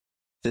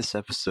This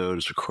episode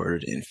is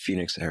recorded in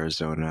Phoenix,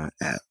 Arizona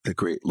at the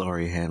great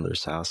Laurie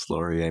Handlers' house.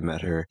 Laurie, I met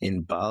her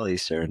in Bali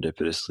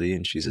serendipitously,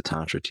 and she's a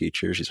Tantra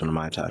teacher. She's one of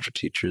my Tantra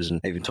teachers. And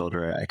I even told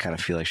her I kind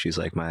of feel like she's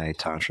like my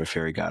Tantra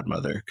fairy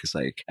godmother because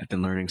like I've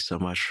been learning so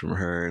much from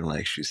her, and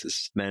like she's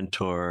this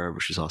mentor,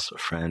 but she's also a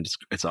friend.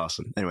 It's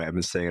awesome. Anyway, I've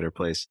been staying at her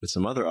place with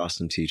some other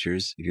awesome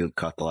teachers. If you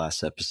caught the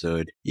last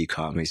episode, you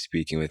caught me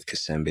speaking with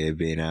Kasembe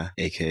Abena,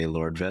 aka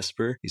Lord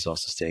Vesper. He's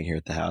also staying here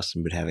at the house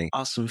and been having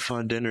awesome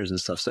fun dinners and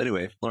stuff. So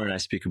anyway, Laurie and I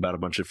speak about a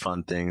bunch of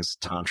fun things.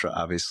 Tantra,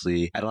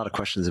 obviously. I had a lot of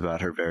questions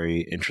about her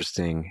very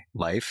interesting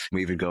life.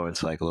 We even go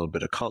into like a little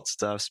bit of cult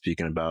stuff,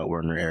 speaking about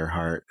Werner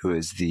Erhard, who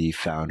is the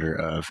founder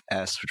of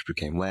S, which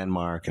became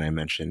Landmark. And I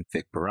mentioned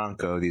Vic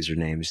Barranco. These are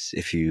names,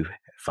 if you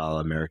follow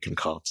American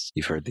cults,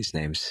 you've heard these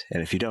names.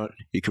 And if you don't,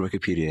 you can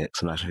Wikipedia it.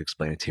 So I'm not going to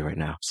explain it to you right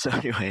now. So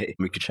anyway,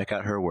 we can check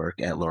out her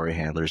work at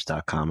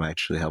lauriehandlers.com. I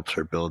actually helped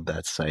her build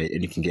that site.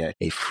 And you can get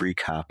a free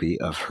copy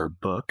of her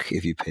book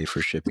if you pay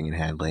for shipping and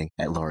handling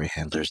at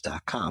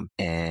lauriehandlers.com.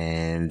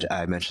 And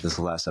I mentioned this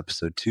in the last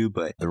episode too,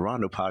 but the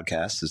Rondo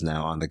podcast is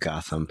now on the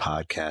Gotham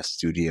Podcast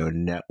Studio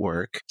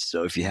Network.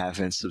 So if you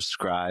haven't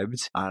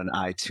subscribed on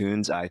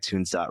iTunes,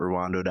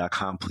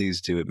 itunes.rwando.com,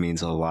 please do. It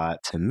means a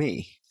lot to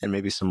me and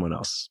maybe someone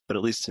else, but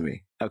at least to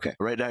me. Okay,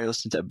 right now you're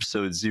listening to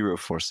episode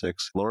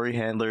 046, Laurie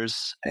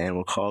Handlers, and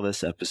we'll call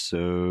this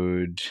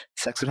episode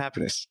Sex and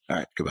Happiness. All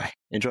right, goodbye.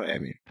 Enjoy, I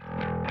mean.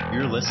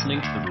 You're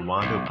listening to the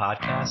Rwando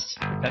Podcast,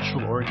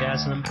 Perpetual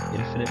Orgasm,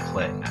 Infinite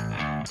Play.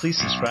 Please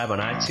subscribe on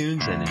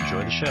iTunes and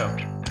enjoy the show.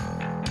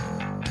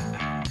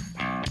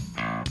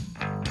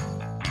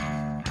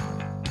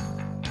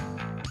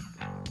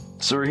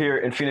 So we're here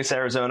in Phoenix,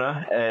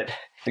 Arizona at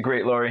the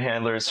great Laurie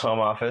Handler's home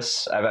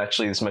office. This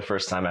is my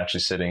first time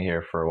actually sitting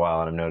here for a while,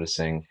 and I'm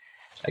noticing,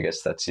 I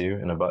guess that's you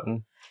in a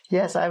button.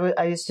 Yes,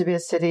 I used to be a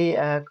city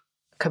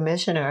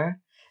commissioner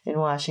in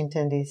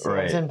Washington, D.C. Right.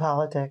 I was in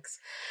politics.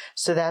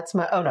 So that's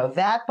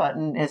that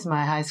button is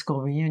my high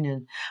school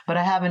reunion. But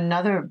I have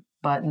another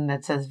button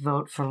that says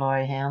vote for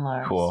Laurie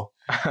Handlers. Cool.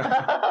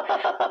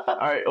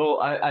 All right. Well,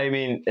 I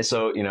mean,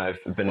 so, I've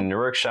been in your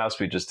workshops.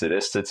 We just did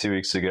ISTA 2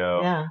 weeks ago.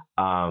 Yeah.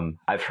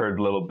 I've heard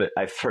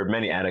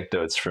many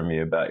anecdotes from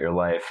you about your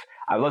life.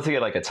 I'd love to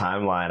get like a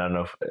timeline. I don't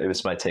know if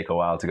this might take a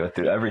while to go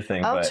through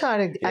everything. I'll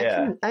try to,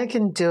 yeah. I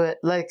can do it.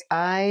 Like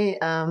I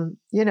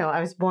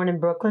was born in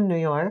Brooklyn, New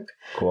York.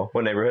 Cool.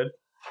 What neighborhood?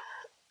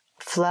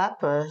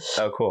 Flatbush.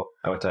 Oh, cool.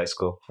 I went to high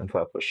school in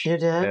Flatbush. You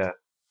did? Yeah.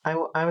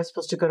 I was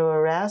supposed to go to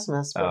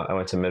Erasmus. But I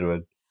went to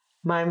Midwood.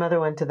 My mother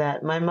went to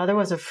that. My mother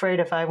was afraid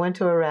if I went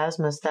to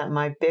Erasmus that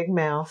my big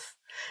mouth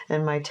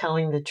and my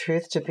telling the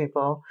truth to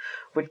people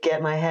would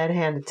get my head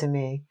handed to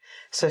me.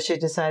 So she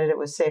decided it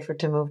was safer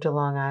to move to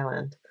Long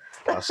Island.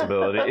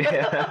 Possibility.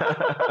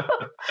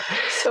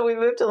 So we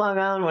moved to Long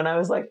Island when I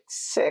was like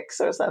 6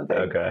 or something.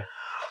 Okay.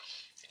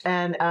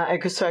 And I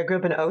grew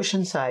up in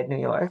Oceanside, New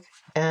York,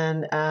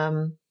 and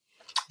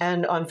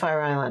on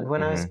Fire Island.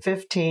 When I was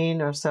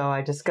 15 or so,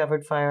 I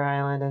discovered Fire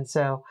Island, and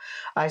so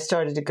I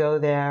started to go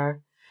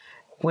there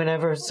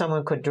whenever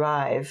someone could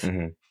drive.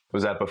 Mm-hmm.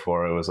 Was that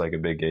before it was like a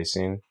big gay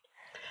scene?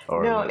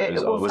 Or no,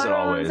 was it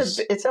always?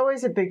 It's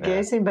always a big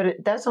gay scene, but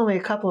that's only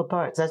a couple of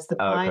parts. That's the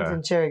Pines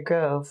and Cherry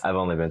Grove. I've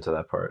only been to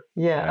that part.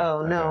 Yeah.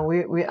 Oh, no.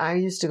 I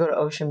used to go to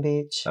Ocean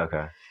Beach.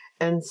 Okay.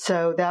 And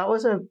so that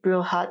was a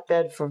real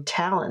hotbed for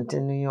talent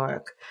in New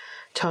York.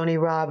 Tony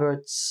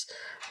Roberts,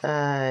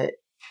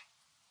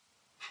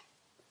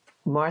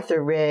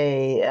 Martha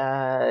Ray,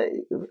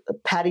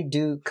 Patty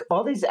Duke,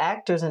 all these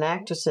actors and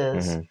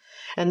actresses. Mm-hmm.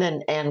 And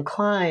then Anne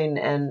Klein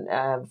and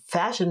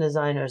fashion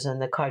designers and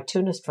the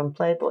cartoonist from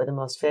Playboy, the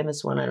most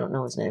famous one, I don't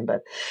know his name,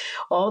 but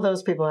all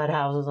those people had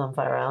houses on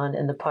Fire Island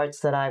in the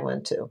parts that I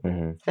went to.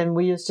 Mm-hmm. And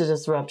we used to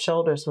just rub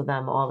shoulders with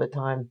them all the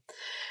time.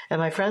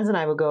 And my friends and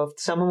I would go, if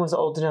someone was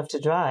old enough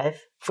to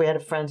drive, if we had a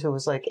friend who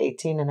was like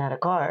 18 and had a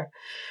car,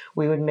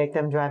 we would make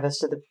them drive us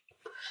to the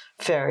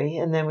ferry,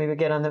 and then we would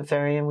get on the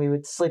ferry and we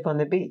would sleep on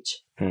the beach.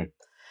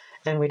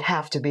 And we'd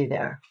have to be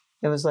there.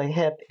 It was like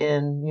hip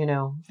and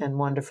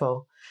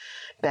wonderful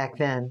back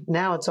then.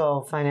 Now it's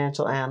all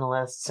financial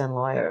analysts and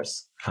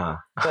lawyers.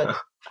 But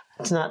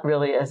it's not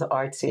really as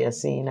artsy a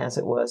scene as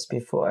it was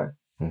before.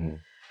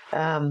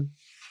 Mm-hmm.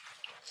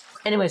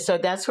 Anyway, so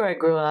that's where I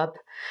grew up.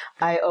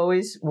 I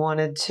always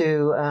wanted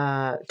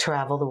to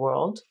travel the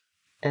world,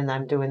 and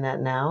I'm doing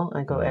that now.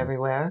 I go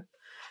everywhere.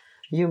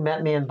 You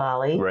met me in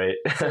Bali. Right.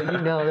 So you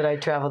know that I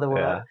travel the world.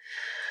 Yeah.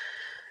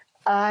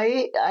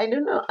 I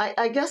don't know.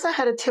 I guess I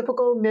had a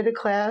typical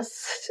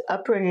middle-class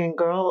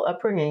girl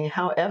upbringing.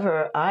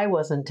 However, I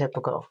wasn't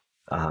typical.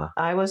 Uh-huh.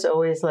 I was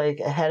always like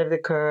ahead of the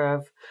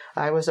curve.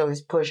 I was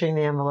always pushing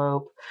the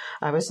envelope.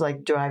 I was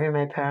like driving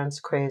my parents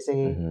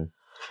crazy. Mm-hmm.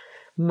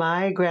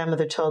 My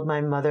grandmother told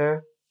my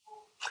mother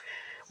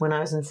when I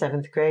was in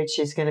 7th grade,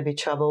 she's going to be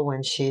trouble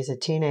when she's a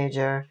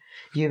teenager.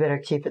 You better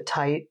keep a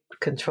tight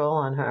control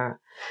on her.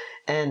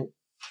 And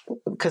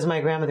because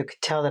my grandmother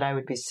could tell that I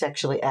would be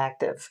sexually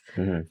active.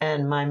 Mm-hmm.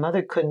 And my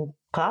mother couldn't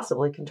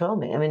possibly control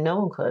me. I mean, no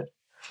one could.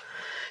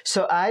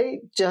 So I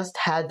just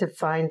had to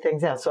find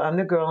things out. So I'm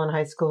the girl in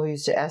high school who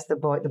used to ask the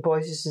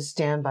boys used to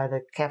stand by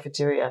the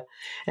cafeteria,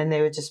 and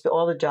they would just be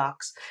all the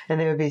jocks, and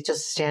they would be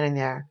just standing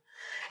there.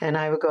 And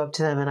I would go up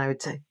to them and I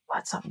would say,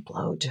 "What's a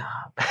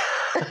blowjob?"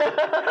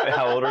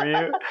 How old are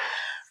you?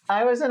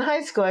 I was in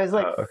high school. I was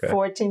like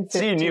 14,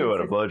 15. So you knew what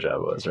a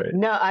blowjob was, right?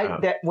 No,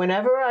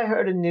 whenever I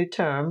heard a new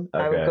term,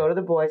 I would go to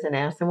the boys and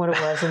ask them what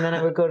it was, and then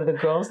I would go to the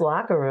girls'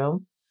 locker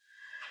room,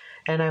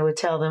 and I would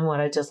tell them what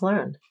I just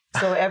learned.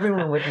 So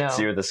everyone would know.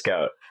 So you were the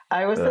scout.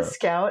 I was the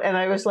scout, and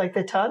I was like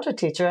the Tantra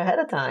teacher ahead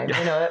of time,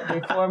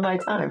 before my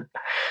time.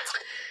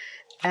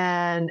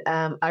 And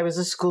I was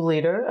a school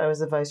leader. I was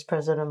the vice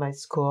president of my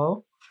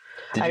school.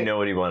 Did you know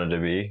what you wanted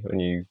to be when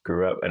you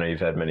grew up? I know you've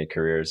had many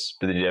careers,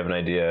 but did you have an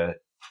idea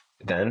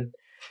then?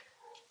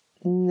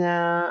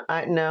 No.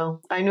 I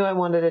knew I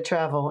wanted to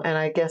travel, and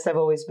I guess I've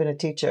always been a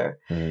teacher.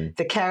 Mm.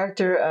 The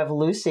character of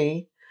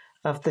Lucy,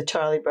 of the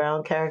Charlie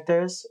Brown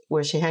characters,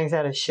 where she hangs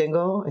out a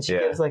shingle and she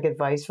gives like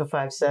advice for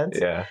 5 cents.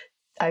 Yeah.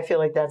 I feel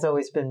like that's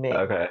always been me.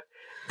 Okay.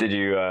 Did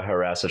you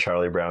harass a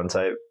Charlie Brown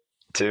type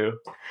too?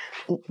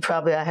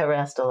 Probably I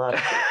harassed a lot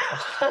of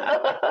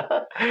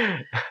people.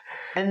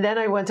 And then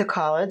I went to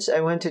college.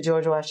 I went to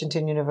George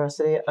Washington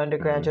University,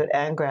 undergraduate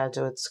and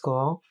graduate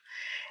school.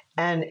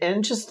 And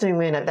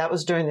interestingly enough, that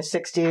was during the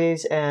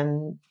 60s,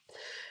 and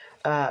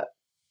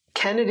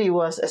Kennedy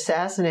was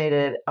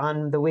assassinated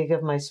on the week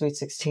of my Sweet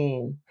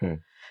 16.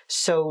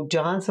 So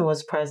Johnson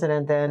was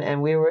president then,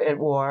 and we were at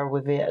war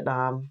with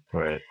Vietnam.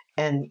 Right.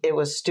 And it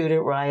was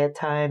student riot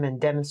time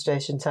and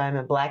demonstration time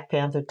and Black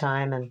Panther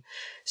time and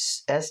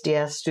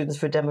SDS, Students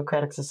for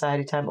Democratic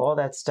Society time, all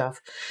that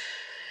stuff.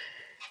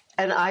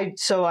 And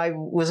so I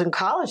was in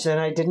college then.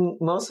 I didn't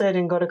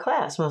go to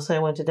class. Mostly I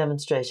went to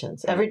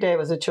demonstrations. Every day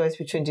was a choice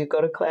between, do you go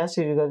to class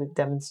or do you go to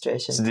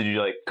demonstrations? So did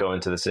you go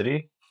into the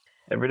city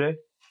every day?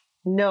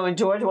 No, in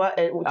George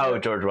Washington.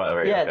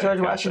 Right. Yeah,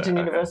 George Washington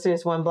University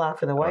is 1 block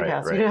from the White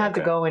House. You don't have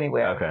to go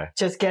anywhere. Okay.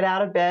 Just get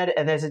out of bed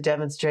and there's a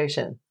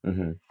demonstration.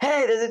 Mm-hmm.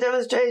 Hey, there's a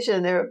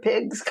demonstration. There are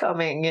pigs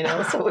coming,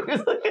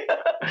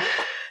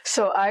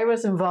 So I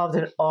was involved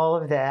in all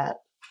of that.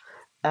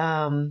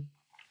 And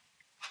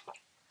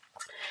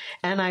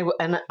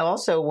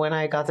also when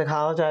I got to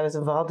college, I was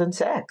involved in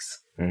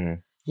sex.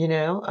 Mm-hmm.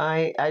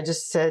 I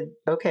just said,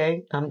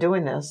 okay, I'm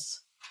doing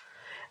this.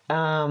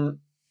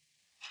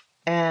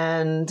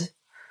 And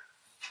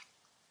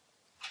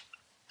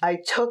I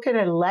took an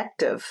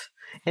elective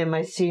in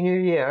my senior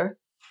year.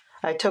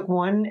 I took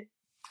 1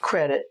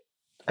 credit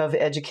of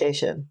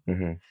education.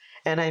 Mm-hmm.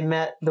 And I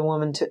met the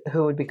woman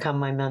who would become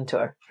my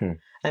mentor.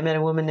 I met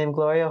a woman named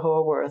Gloria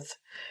Horworth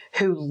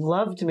who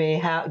loved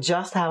me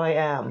just how I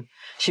am.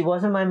 She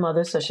wasn't my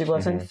mother, so she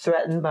wasn't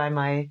threatened by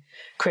my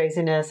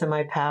craziness and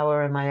my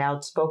power and my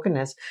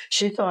outspokenness.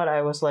 She thought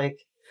I was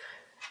like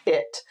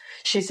it.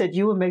 She said,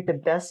 "You would make the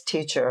best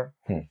teacher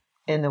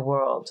in the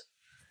world."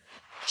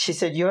 She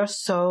said, "You're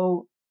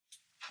so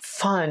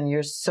fun.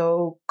 You're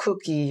so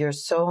kooky. You're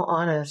so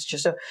honest.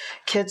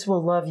 Kids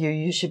will love you.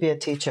 You should be a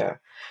teacher."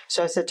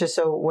 So I said to her,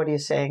 "So what are you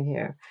saying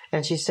here?"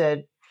 And she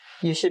said,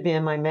 "You should be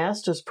in my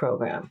master's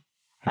program."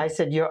 I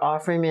said, "You're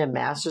offering me a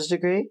master's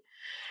degree?"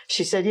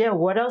 She said, "Yeah,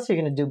 what else are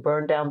you going to do?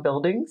 Burn down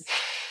buildings?"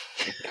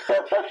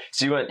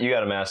 So you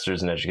got a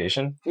master's in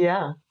education?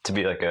 Yeah. To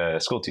be like a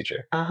school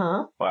teacher?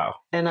 Uh-huh. Wow.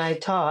 And I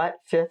taught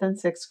 5th and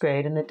 6th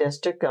grade in the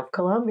District of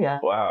Columbia.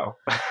 Wow.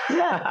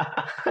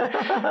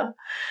 Yeah.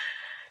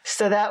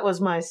 So that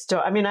was my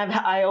story. I mean,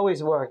 I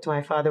always worked.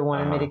 My father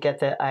wanted me to get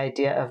the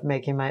idea of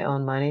making my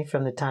own money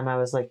from the time I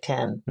was like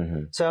 10.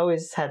 Mm-hmm. So I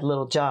always had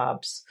little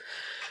jobs.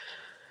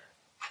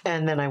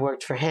 And then I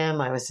worked for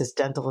him. I was his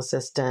dental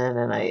assistant,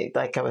 and I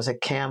was a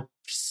camp,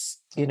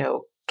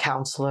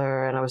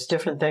 counselor, and I was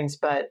different things.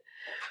 But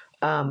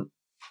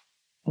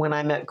when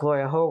I met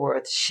Gloria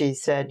Horworth, she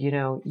said,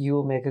 "You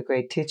will make a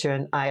great teacher."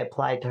 And I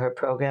applied to her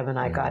program, and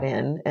I got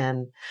in,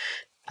 and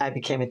I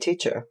became a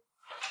teacher.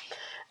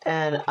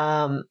 And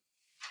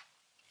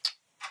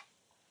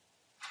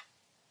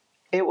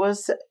it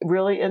was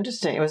really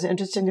interesting. It was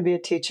interesting to be a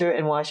teacher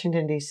in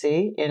Washington,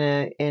 D.C.,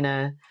 in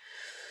a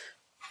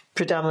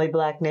predominantly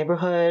Black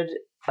neighborhood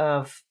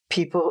of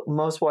people.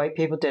 Most white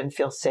people didn't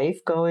feel safe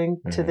going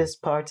to this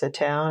parts of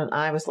town. And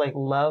I was like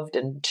loved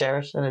and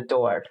cherished and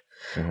adored.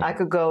 Mm-hmm. I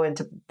could go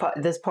into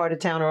this part of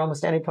town or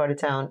almost any part of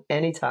town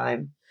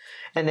anytime,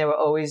 and there were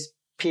always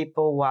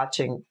people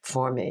watching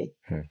for me.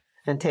 Mm-hmm.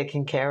 And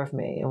taking care of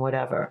me and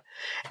whatever.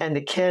 And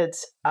the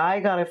kids,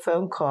 I got a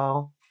phone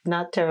call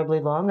not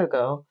terribly long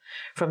ago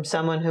from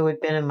someone who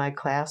had been in my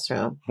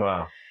classroom.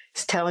 Wow.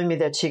 It's telling me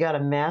that she got a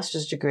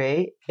master's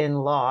degree in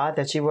law,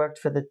 that she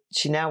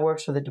now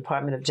works for the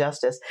Department of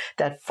Justice,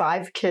 that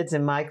 5 kids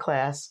in my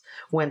class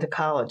went to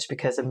college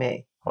because of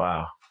me.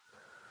 Wow.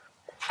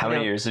 How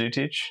many years did you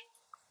teach?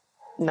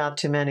 Not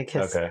too many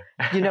kids. Okay.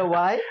 You know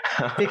why?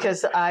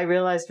 Because I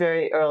realized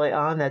very early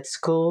on that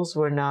schools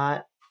were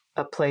not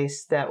a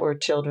place that were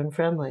children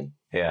friendly.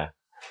 Yeah.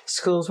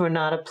 Schools were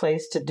not a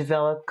place to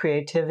develop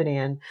creativity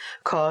and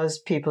cause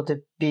people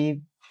to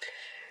be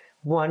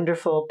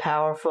wonderful,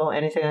 powerful,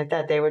 anything like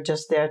that. They were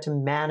just there to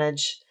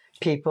manage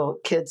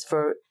kids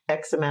for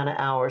X amount of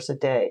hours a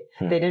day.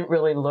 They didn't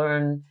really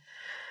learn.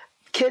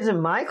 Kids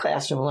in my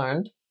classroom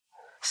learned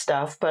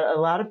stuff, but a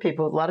lot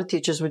of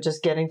teachers were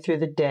just getting through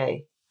the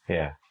day.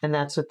 Yeah. And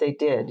that's what they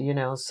did,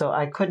 so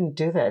I couldn't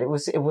do that. It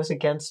was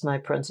against my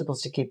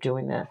principles to keep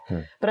doing that.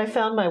 But I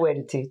found my way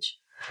to teach.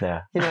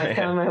 Yeah. I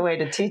found my way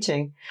to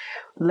teaching.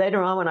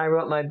 Later on, when I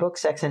wrote my book,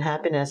 Sex and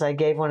Happiness, I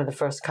gave one of the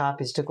first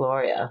copies to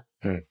Gloria.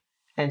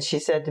 And she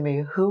said to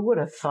me, who would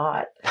have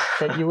thought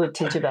that you would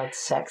teach about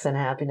sex and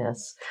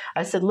happiness?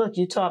 I said, look,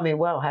 you taught me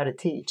well how to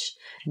teach.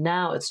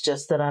 Now it's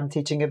just that I'm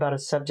teaching about a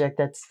subject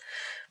that's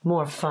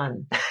more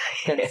fun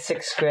than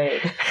sixth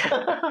grade.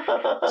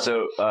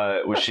 So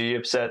was she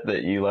upset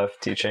that you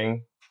left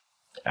teaching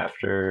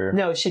after?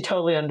 No, she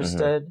totally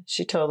understood.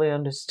 She totally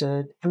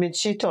understood. I mean,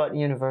 she taught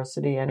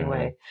university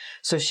anyway.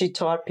 So she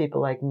taught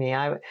people like me.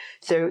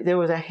 There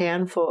was a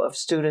handful of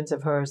students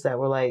of hers that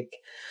were like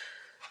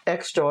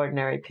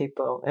extraordinary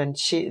people. And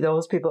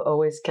those people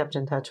always kept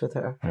in touch with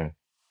her.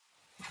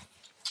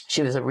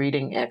 She was a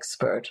reading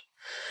expert.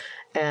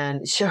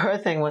 And her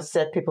thing was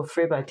set people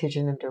free by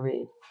teaching them to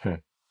read.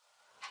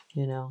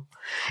 Cool.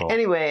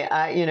 Anyway,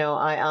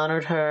 I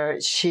honored her.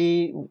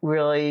 She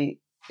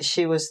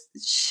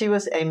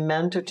was a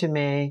mentor to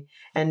me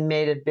and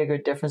made a bigger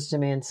difference to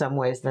me in some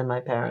ways than my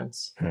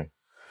parents.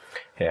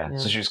 Yeah.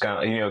 So she was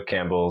kind of,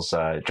 Campbell's,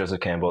 Joseph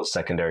Campbell's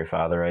secondary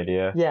father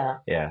idea. Yeah.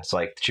 Yeah. It's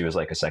like she was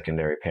like a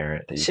secondary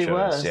parent that you chose. She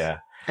was. Yeah.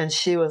 And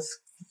she was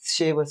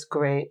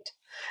great.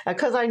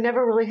 Because I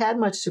never really had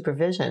much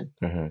supervision.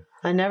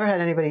 I never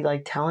had anybody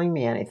like telling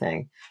me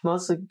anything.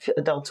 Mostly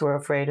adults were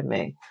afraid of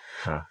me.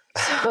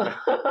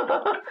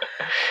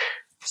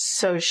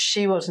 So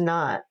she was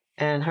not,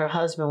 and her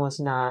husband was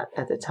not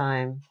at the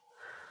time.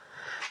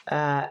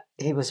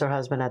 He was her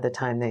husband at the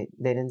time. They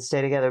didn't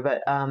stay together,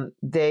 but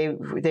they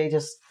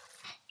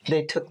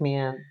took me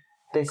in.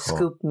 They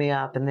scooped me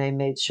up, and they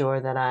made sure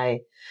that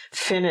I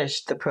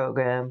finished the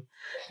program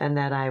and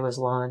that I was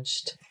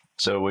launched.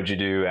 So what'd you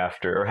do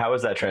after, or how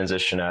was that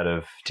transition out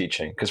of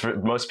teaching? Because for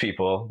most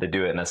people, they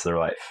do it and that's their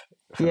life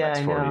for the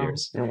next 40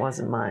 years. It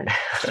wasn't mine.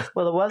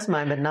 Well, it was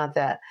mine, but not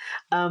that.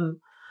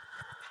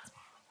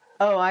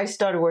 I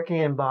started working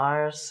in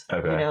bars.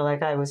 Okay.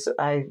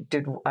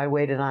 I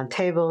waited on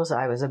tables.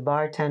 I was a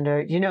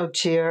bartender.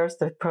 Cheers,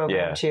 the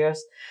program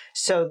Cheers.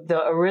 So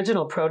the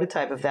original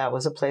prototype of that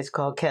was a place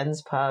called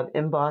Ken's Pub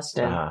in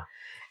Boston.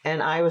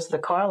 And I was the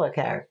Carla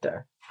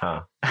character.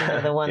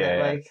 The one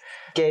that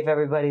gave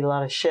everybody a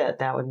lot of shit.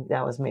 That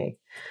was me.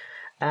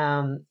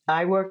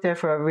 I worked there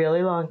for a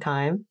really long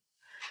time.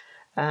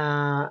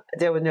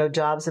 There were no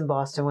jobs in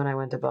Boston when I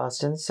went to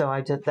Boston, so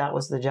that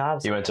was the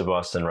job. You went to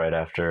Boston right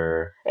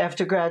after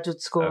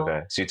graduate school.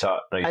 Okay, so I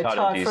taught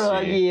in DC for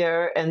a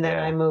year, and then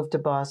I moved to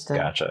Boston.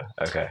 Gotcha.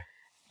 Okay.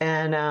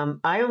 And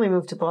I only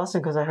moved to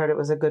Boston because I heard it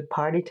was a good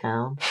party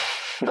town.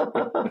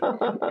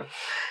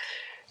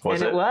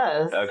 It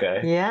was.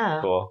 Okay. Yeah.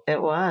 Cool. It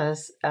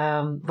was.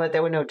 But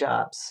there were no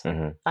jobs.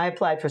 I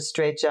applied for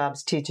straight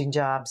jobs, teaching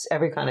jobs,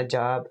 every kind of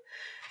job.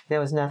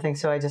 There was nothing.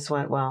 So I just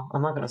went, well,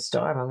 I'm not going to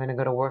starve. I'm going to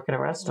go to work in a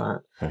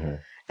restaurant.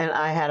 And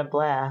I had a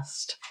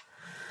blast.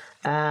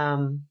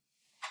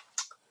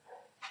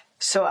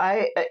 So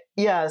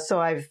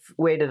I've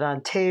waited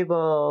on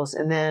tables.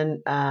 And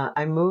then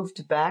I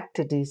moved back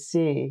to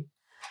DC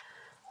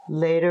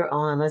later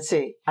on. Let's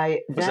see.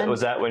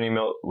 Was that when you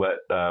met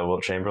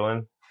Wilt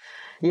Chamberlain?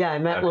 Yeah, I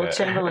met Wilt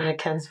Chamberlain at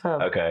Ken's Pub.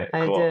 Okay,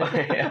 cool. I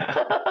did.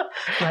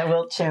 My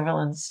Wilt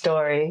Chamberlain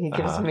story.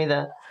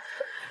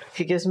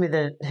 He gives me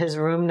his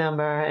room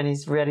number, and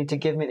he's ready to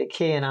give me the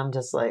key, and I'm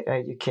just like, are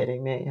you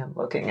kidding me? I'm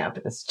looking up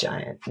at this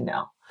giant.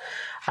 No,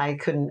 I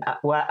couldn't.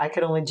 I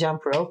could only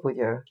jump rope with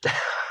your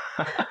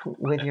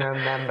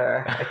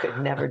member. I could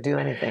never do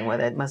anything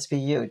with it. It must be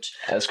huge.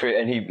 That's great.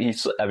 And he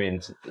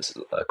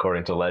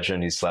according to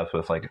legend, he slept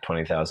with like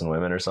 20,000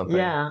 women or something.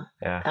 Yeah.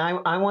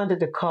 I wanted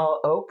to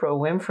call Oprah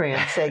Winfrey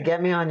and say,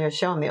 get me on your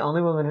show. I'm the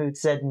only woman who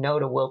said no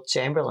to Wilt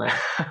Chamberlain.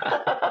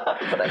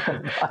 But I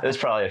couldn't. There's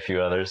probably a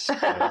few others.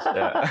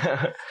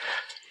 Yeah.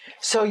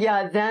 So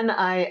then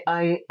I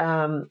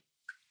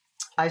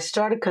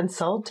started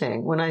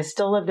consulting. When I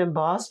still lived in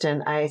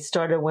Boston, I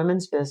started a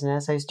women's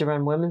business. I used to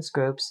run women's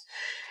groups.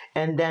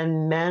 And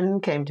then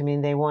men came to me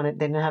and they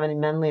didn't have any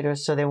men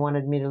leaders, so they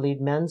wanted me to lead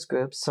men's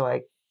groups. So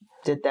I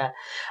did that.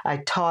 I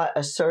taught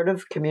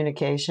assertive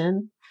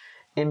communication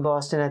in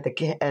Boston at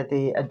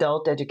the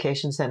adult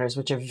education centers,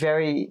 which are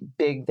very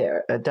big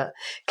there.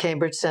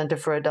 Cambridge Center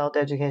for Adult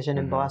Education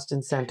and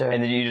Boston Center.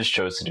 And then you just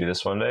chose to do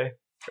this one day?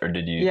 Or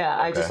did you?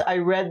 Yeah, okay. I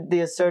read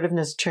the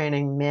assertiveness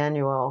training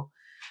manual.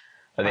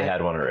 Oh, they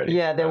had one already?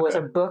 Yeah, there was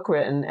a book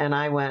written, and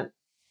I went,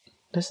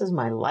 this is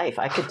my life.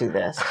 I could do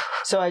this.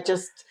 So I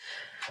just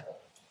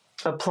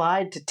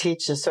applied to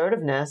teach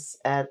assertiveness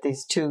at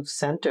these two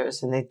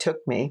centers, and they took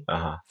me.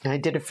 And I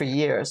did it for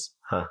years.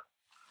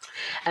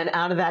 And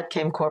out of that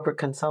came corporate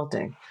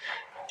consulting.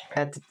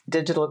 at the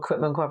Digital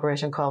Equipment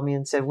Corporation called me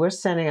and said, "We're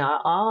sending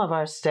all of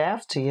our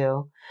staff to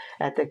you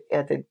at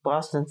the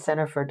Boston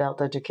Center for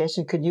Adult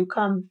Education. Could you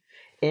come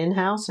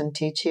in-house and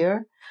teach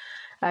here?"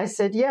 I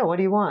said, "Yeah, what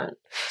do you want?"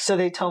 So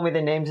they told me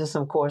the names of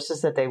some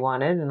courses that they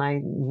wanted, and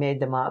I made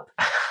them up.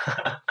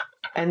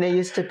 And they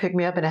used to pick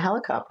me up in a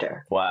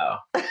helicopter. Wow.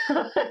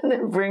 And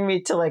then bring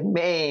me to like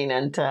Maine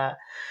and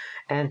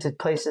to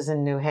places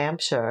in New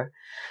Hampshire.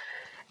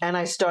 And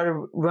I started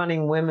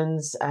running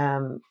women's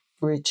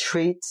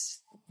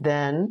retreats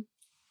then.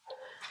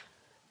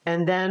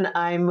 And then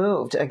I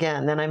moved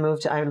again.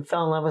 I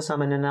fell in love with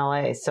someone in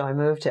LA. So I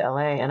moved to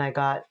LA and I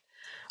got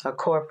a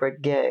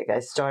corporate gig. I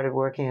started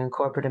working in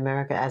corporate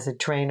America as a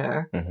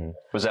trainer. Mm-hmm.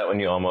 Was that when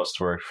you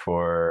almost worked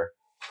for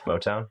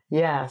Motown?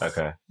 Yes.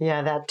 Okay.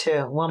 Yeah, that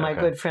too. Well, my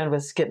good friend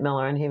was Skip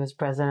Miller, and he was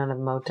president of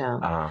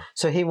Motown. Uh-huh.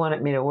 So he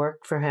wanted me to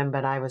work for him,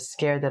 but I was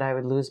scared that I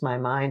would lose my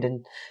mind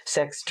in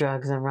sex,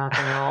 drugs, and rock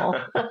and roll.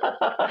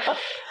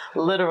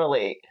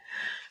 Literally.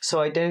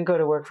 So I didn't go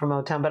to work for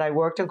Motown, but I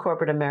worked in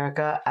corporate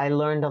America. I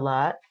learned a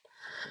lot.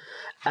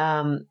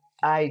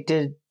 I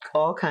did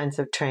all kinds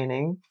of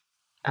training,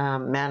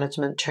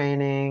 management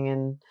training,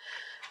 and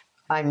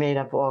I made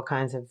up all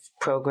kinds of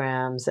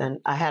programs. And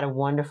I had a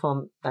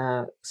wonderful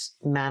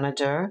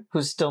manager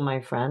who's still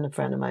my friend, a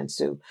friend of mine,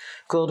 Sue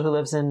Gould, who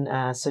lives in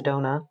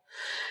Sedona.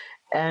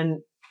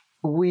 And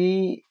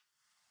we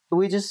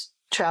just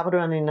traveled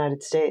around the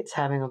United States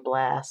having a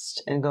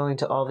blast and going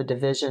to all the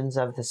divisions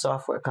of the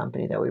software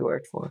company that we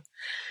worked for.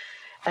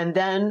 And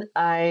then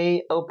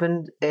I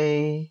didn't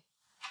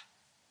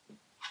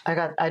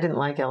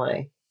like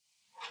LA.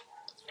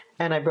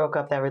 And I broke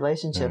up that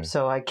relationship.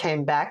 So I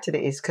came back to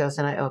the East Coast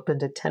and I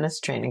opened a tennis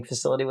training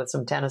facility with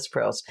some tennis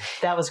pros.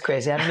 That was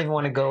crazy. I don't even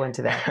want to go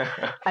into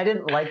that. I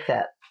didn't like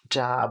that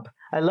job.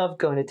 I loved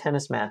going to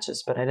tennis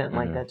matches, but I didn't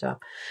like that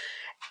job.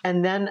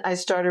 And then I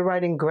started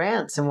writing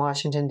grants in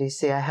Washington,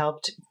 D.C. I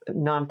helped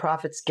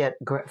nonprofits get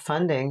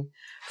funding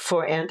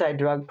for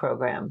anti-drug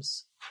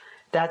programs.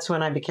 That's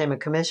when I became a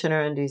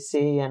commissioner in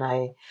D.C. and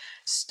I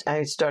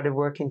started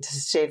working to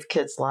save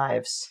kids'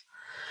 lives.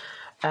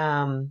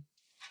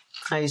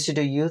 I used to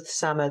do youth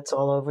summits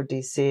all over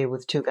DC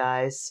with two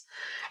guys,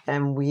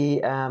 and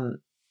we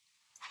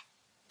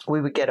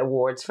would get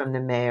awards from the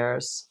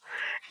mayors.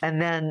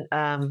 And then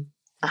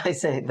I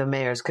say the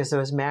mayors because there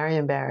was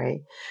Marion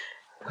Barry,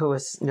 who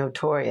was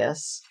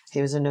notorious.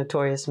 He was a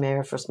notorious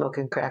mayor for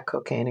smoking crack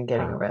cocaine and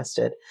getting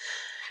arrested.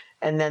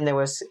 And then there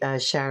was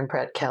Sharon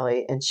Pratt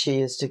Kelly, and she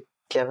used to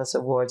give us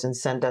awards and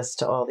send us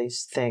to all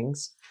these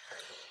things.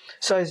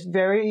 So I was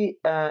very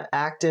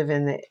active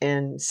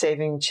in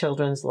saving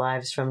children's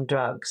lives from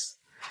drugs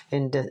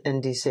in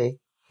DC.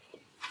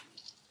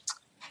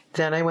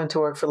 Then I went to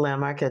work for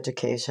Landmark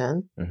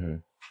Education. Mm-hmm.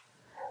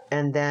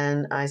 And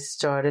then I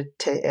started,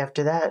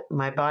 after that,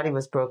 my body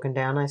was broken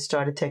down. I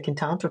started taking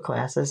Tantra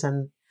classes,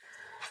 and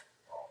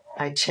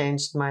I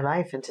changed my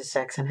life into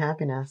sex and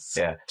happiness.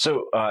 Yeah.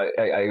 So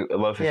I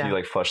love if you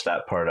like flesh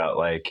that part out.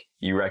 Like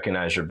you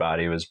recognize your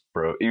body was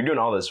broke. You're doing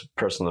all this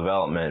personal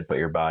development, but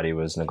your body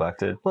was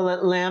neglected. Well,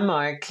 at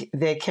Landmark,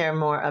 they care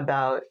more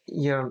about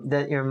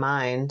your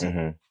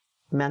mind,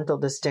 mental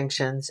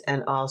distinctions,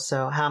 and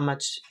also how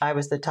much. I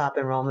was the top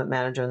enrollment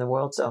manager in the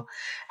world, so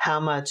how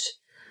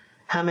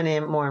many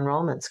more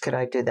enrollments could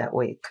I do that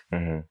week?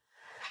 Mm-hmm.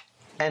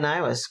 And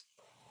I was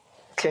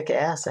kick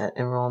ass at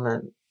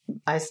enrollment.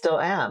 I still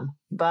am,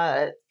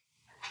 but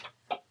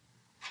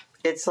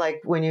it's like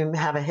when you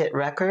have a hit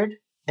record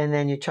and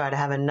then you try to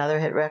have another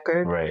hit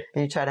record, right?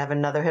 And you try to have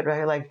another hit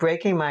record. Like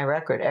breaking my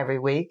record every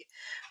week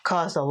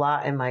caused a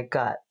lot in my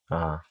gut.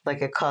 Uh-huh.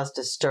 Like it caused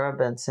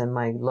disturbance in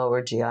my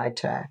lower GI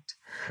tract.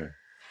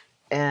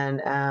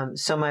 And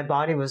so my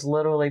body was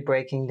literally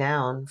breaking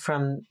down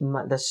from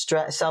the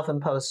stress,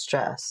 self-imposed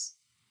stress.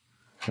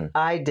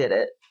 I did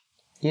it,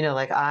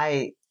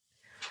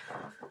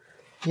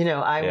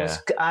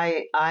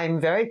 I'm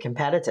very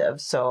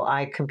competitive, so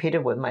I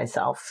competed with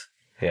myself.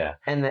 Yeah.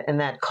 And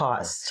that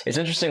cost. It's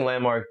interesting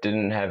Landmark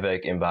didn't have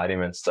like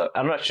embodiment stuff.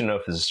 I'm not sure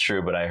if this is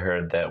true, but I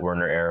heard that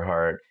Werner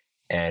Erhard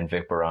and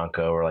Vic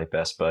Barranco were like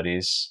best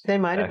buddies. They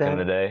might have been. Back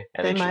in the day.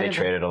 And they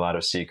traded a lot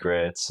of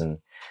secrets, and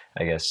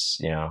I guess,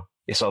 you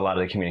saw a lot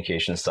of the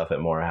communication stuff at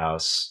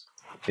Morehouse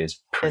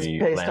is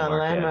based on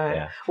Landmark.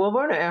 Yeah. Well,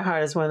 Werner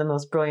Erhard is one of the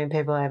most brilliant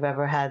people I've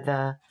ever had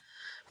the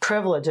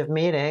privilege of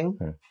meeting.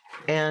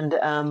 And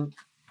a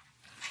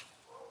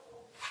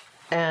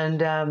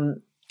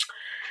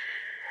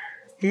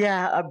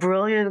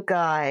brilliant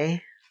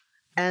guy.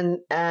 And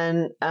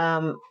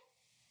I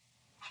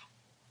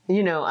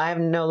have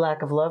no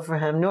lack of love for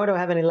him, nor do I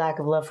have any lack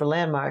of love for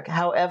Landmark.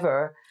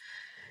 However,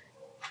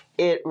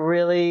 it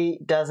really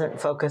doesn't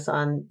focus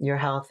on your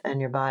health and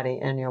your body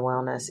and your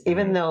wellness.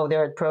 Even though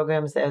there are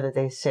programs there that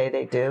they say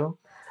they do,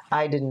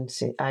 I couldn't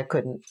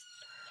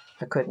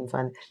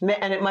find it.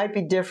 And it might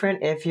be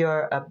different if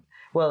you're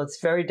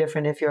it's very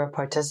different if you're a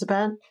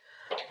participant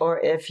or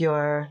if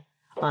you're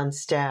on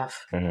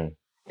staff. Mm-hmm.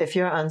 If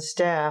you're on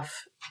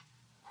staff,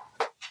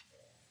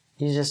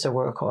 You're just a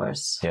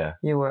workhorse. Yeah.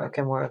 You work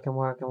and work and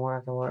work and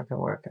work and work and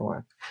work and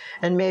work.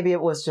 And maybe it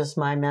was just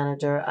my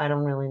manager. I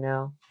don't really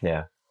know.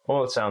 Yeah.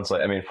 Well, it sounds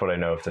like, I mean, from what I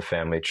know of the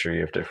family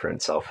tree of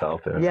different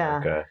self-help in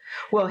America.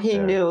 Well, he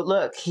knew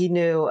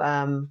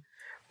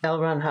L.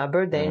 Ron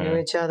Hubbard. They knew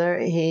each other.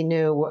 He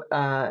knew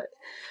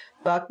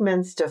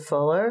Buckminster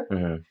Fuller.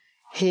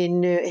 He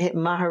knew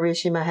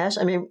Maharishi Mahesh.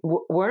 I mean,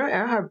 Werner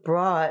Erhard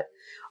brought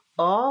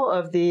all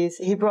of these.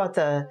 He brought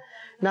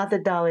not the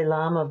Dalai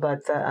Lama,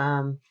 but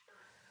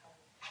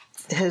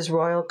his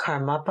royal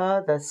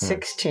Karmapa, the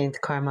 16th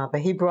Karmapa.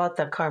 He brought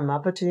the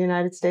Karmapa to the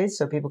United States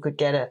so people could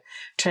get a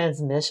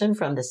transmission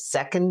from the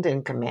second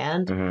in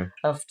command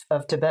of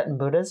Tibetan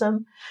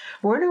Buddhism.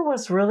 Werner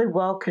was really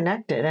well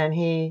connected, and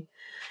he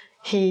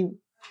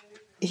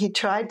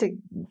tried to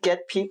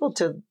get people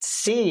to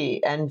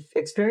see and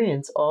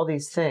experience all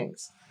these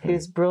things.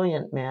 He's a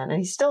brilliant man, and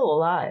he's still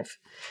alive.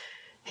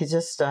 He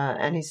just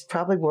and he's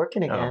probably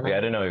working again. Oh, yeah,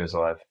 I didn't know he was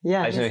alive.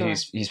 Yeah, I just know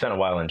he spent a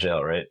while in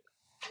jail, right?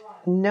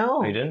 No.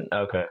 Oh, he didn't?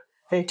 Okay.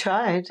 They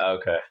tried.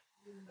 Okay.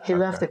 He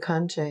left the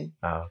country.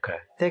 Oh, okay.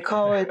 They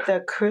call it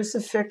the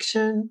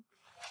crucifixion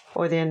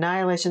or the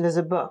annihilation. There's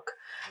a book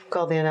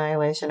called The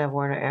Annihilation of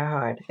Werner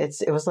Erhard.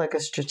 It was like a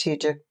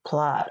strategic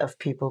plot of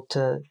people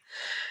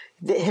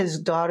his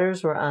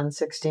daughters were on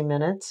 60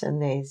 Minutes,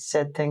 and they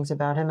said things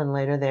about him, and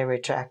later they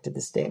retracted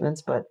the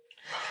statements, but...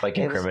 Like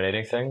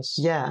incriminating things?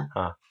 Yeah.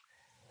 Huh.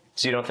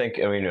 So you don't think,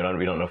 I mean,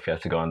 we don't know if you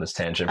have to go on this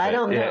tangent. But, I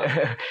don't know.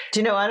 Do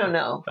you know? I don't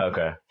know.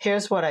 Okay.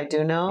 Here's what I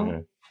do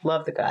know.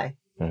 Love the guy.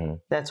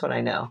 That's what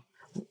I know.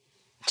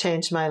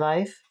 Changed my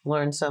life.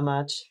 Learned so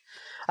much.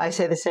 I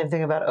say the same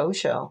thing about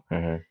Osho.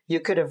 You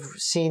could have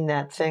seen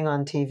that thing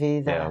on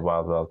TV.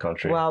 Wild Wild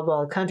Country. Wild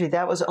Wild Country.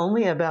 That was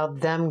only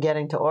about them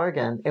getting to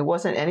Oregon. It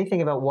wasn't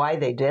anything about why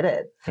they did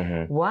it.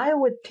 Why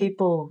would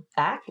people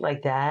act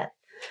like that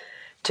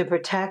to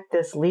protect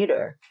this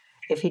leader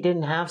if he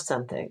didn't have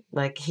something?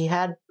 Like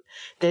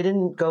they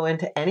didn't go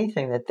into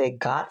anything that they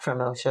got from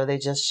Osho. They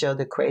just showed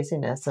the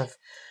craziness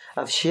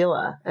of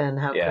Sheila and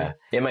how. Yeah.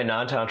 My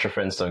non-tantra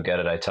friends don't get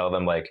it. I tell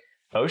them, like,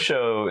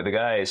 Osho, the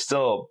guy, is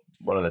still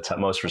one of the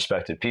most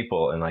respected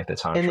people in like the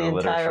tantra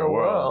literature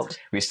world.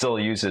 We still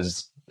use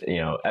his,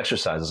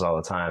 exercises all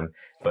the time,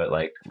 but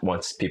like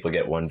once people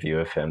get one view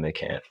of him, they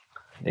can't.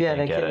 They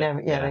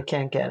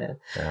can't get it.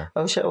 Yeah.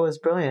 Osho was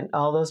brilliant.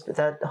 All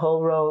that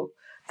whole row,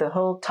 the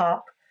whole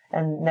top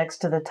and next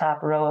to the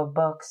top row of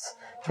books,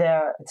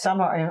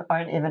 some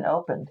aren't even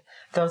opened.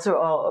 Those are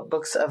all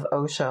books of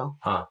Osho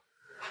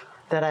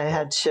that I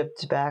had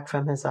shipped back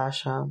from his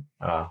ashram.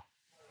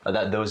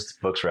 Those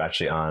books were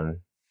actually on.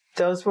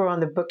 Those were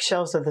on the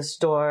bookshelves of the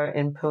store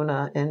in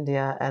Pune,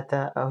 India, at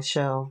the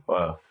Osho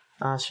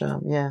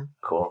ashram. Yeah.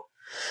 Cool.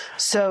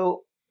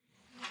 So,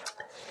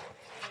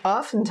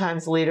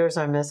 oftentimes leaders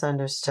are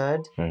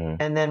misunderstood,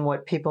 and then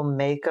what people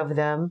make of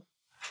them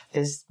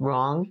is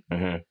wrong.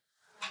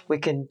 We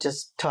can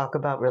just talk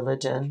about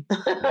religion,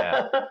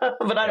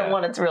 but I don't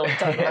want to really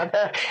talk about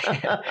that.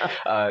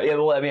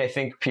 Well, I mean, I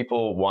think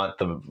people want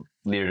the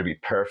leader to be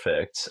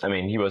perfect. I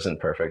mean, he wasn't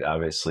perfect,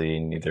 obviously.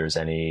 Neither is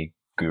any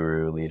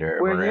guru leader.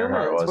 We're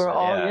humans. We're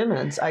all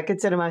humans. I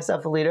consider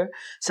myself a leader.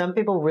 Some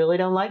people really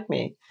don't like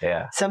me.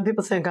 Yeah. Some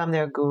people think I'm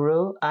their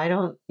guru. I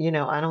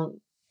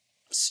don't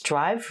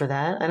strive for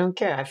that. I don't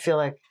care. I feel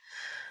like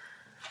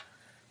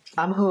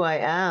I'm who I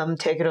am.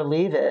 Take it or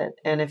leave it.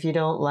 And if you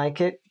don't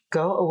like it,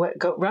 go away.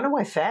 Run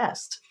away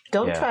fast.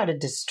 Don't try to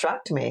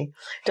destruct me.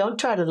 Don't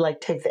try to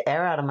take the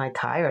air out of my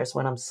tires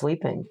when I'm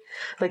sleeping.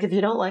 Like, if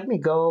you don't like me,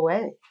 go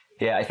away.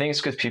 Yeah, I think it's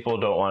because people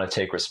don't want to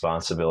take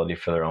responsibility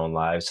for their own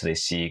lives. So they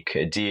seek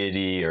a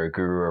deity or a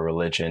guru or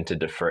religion to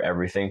defer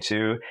everything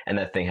to. And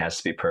that thing has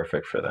to be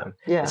perfect for them.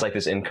 Yeah. It's like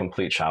this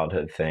incomplete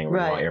childhood thing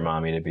where you want your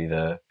mommy to be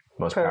the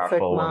most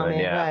powerful woman.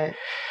 Yeah. Right.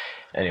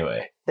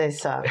 Anyway. They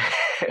suck.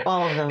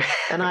 All of them.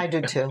 And I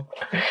do too.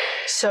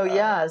 So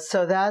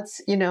so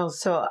that's,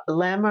 so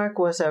Landmark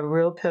was a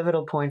real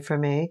pivotal point for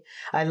me.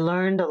 I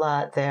learned a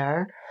lot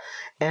there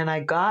and I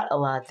got a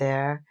lot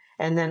there.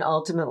 And then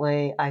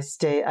ultimately I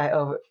stayed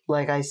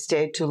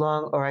too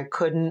long, or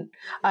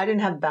I didn't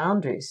have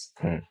boundaries.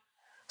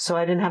 So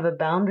I didn't have a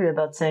boundary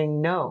about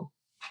saying no.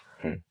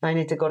 I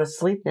need to go to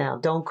sleep now.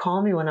 Don't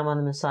call me when I'm on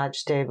the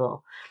massage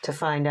table to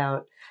find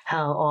out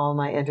how all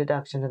my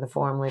introduction to the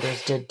forum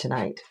leaders did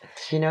tonight.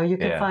 You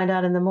can find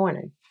out in the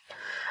morning.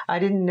 I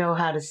didn't know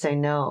how to say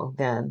no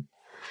then.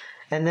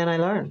 And then I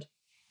learned.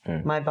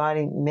 My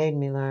body made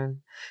me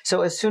learn.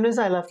 So as soon as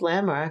I left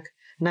Landmark,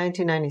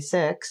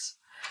 1996,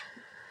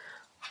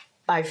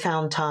 I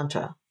found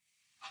Tantra.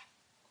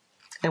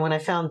 And when I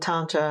found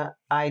Tantra,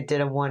 I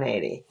did a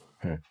 180.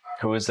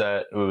 Who was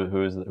that? Who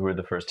were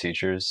the first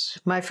teachers?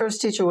 My first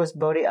teacher was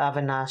Bodhi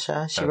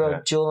Avanasha. She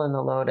wrote Jewel in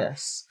the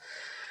Lotus.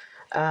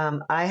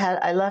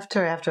 I left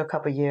her after a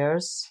couple of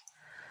years.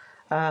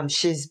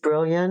 She's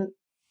brilliant,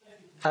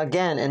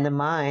 again, in the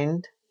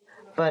mind,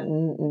 but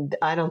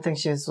I don't think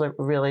she was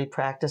really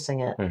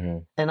practicing it.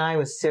 And I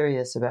was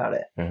serious about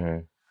it.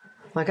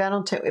 Like,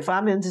 if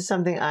I'm into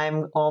something,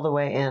 I'm all the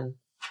way in.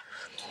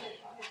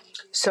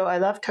 So I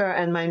left her,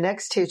 and my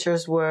next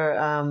teachers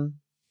were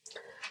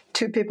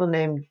two people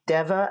named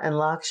Deva and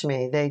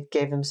Lakshmi. They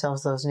gave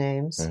themselves those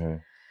names. Mm-hmm.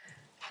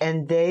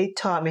 And they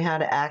taught me how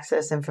to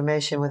access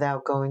information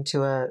without going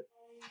to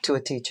a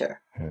teacher.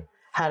 Mm-hmm.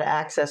 How to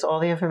access all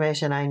the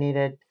information I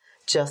needed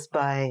just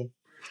by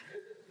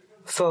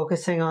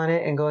focusing on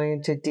it and going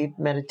into deep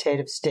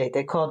meditative state.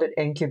 They called it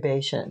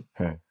incubation.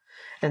 Mm-hmm.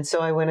 And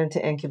so I went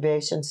into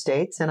incubation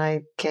states and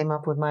I came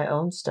up with my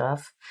own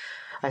stuff.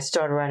 I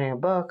started writing a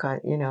book, and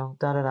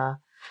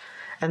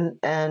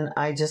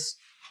I just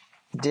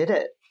did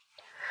it.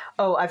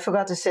 Oh, I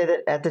forgot to say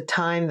that at the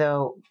time,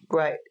 though,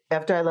 right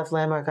after I left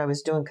Landmark, I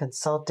was doing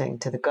consulting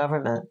to the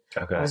government.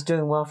 Okay. I was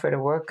doing welfare to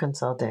work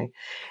consulting.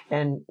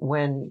 And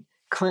when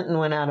Clinton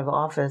went out of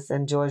office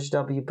and George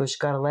W. Bush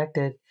got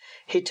elected,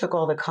 he took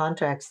all the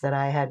contracts that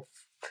I had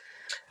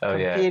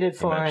competed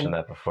for, mentioned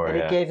that before,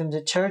 and he gave them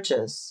to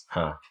churches.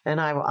 Huh. And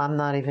I'm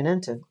not even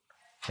into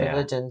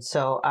religion,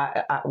 so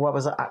what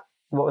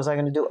was I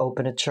going to do?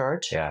 Open a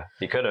church? Yeah,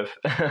 you could have.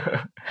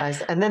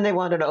 And then they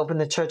wanted to open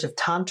the Church of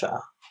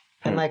Tantra.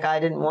 And I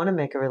didn't want to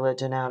make a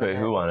religion out of it.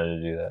 Who wanted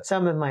to do that?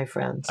 Some of my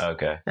friends.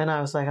 Okay. And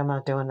I was like, I'm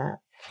not doing that.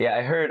 Yeah,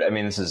 I heard,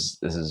 this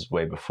is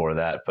way before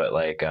that, but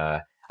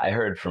I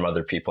heard from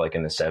other people,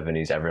 in the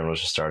 70s, everyone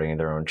was just starting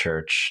their own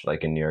church,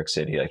 in New York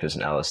City. There's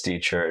an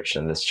LSD church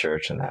and this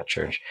church and that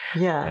church.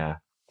 Yeah.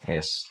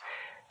 Yeah.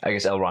 I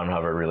guess L. Ron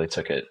Hubbard really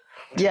took it.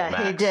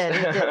 Yeah, he did.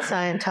 He did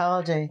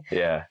Scientology.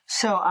 Yeah.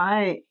 So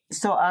I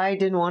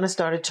didn't want to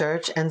start a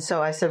church. And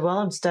so I said, well,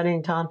 I'm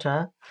studying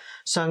Tantra.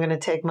 So I'm going to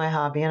take my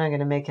hobby and I'm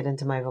going to make it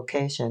into my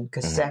vocation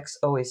because sex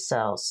always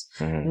sells.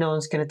 Mm-hmm. No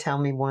one's going to tell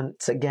me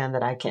once again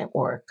that I can't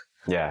work.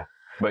 Yeah.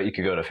 But you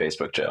could go to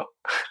Facebook jail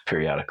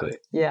periodically.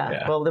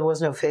 Yeah. Well, there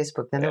was no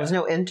Facebook then. There was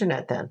no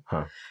internet then.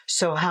 Huh.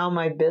 So how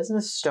my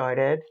business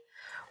started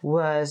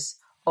was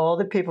all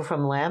the people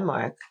from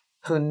Landmark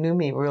who knew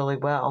me really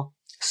well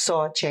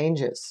saw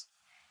changes.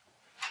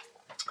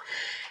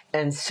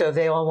 And so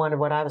they all wanted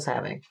what I was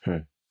having.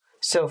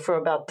 So for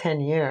about 10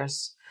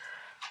 years,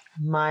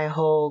 my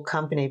whole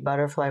company,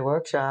 Butterfly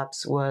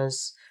Workshops,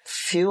 was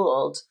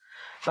fueled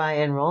by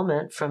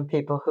enrollment from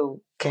people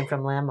who came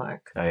from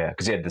Landmark. Oh, yeah,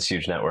 because you had this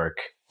huge network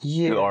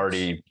who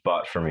already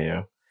bought from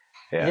you.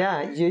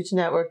 Yeah, huge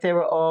network. They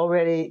were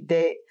already,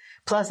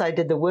 plus I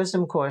did the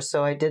wisdom course.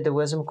 So I did the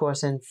wisdom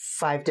course in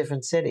 5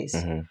 different cities.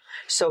 Mm-hmm.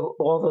 So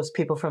all those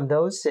people from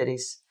those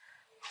cities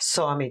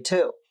saw me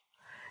too.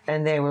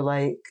 And they were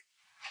like,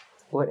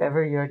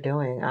 whatever you're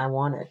doing, I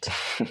want it.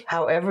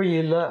 However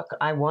you look,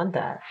 I want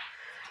that.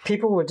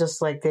 People were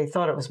just like, they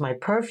thought it was my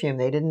perfume.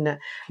 They didn't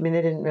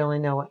really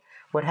know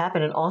what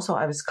happened. And also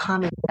I was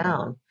calming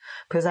down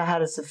because I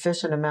had a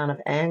sufficient amount of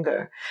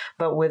anger.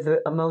 But with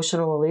the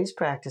emotional release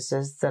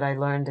practices that I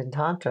learned in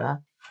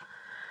Tantra,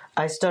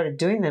 I started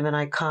doing them and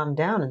I calmed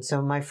down. And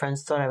so my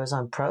friends thought I was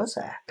on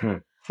Prozac.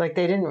 They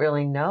didn't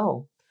really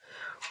know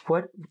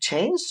what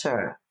changed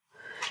her.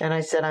 And I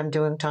said, I'm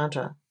doing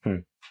Tantra.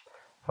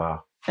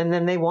 Wow. And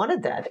then they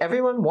wanted that.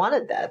 Everyone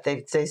wanted that.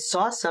 They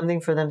saw something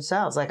for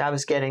themselves. I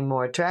was getting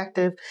more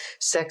attractive,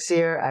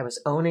 sexier. I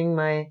was owning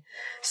my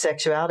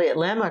sexuality. At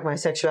Landmark, my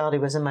sexuality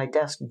was in my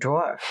desk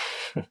drawer.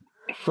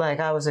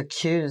 I was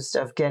accused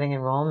of getting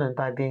enrollment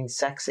by being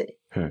sexy.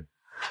 And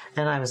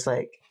I was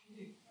like,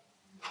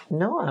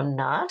 no, I'm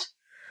not.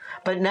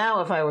 But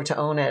now if I were to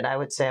own it, I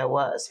would say I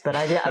was. But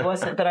I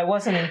wasn't. But I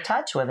wasn't in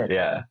touch with it.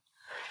 Yeah.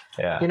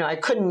 Yeah. I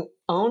couldn't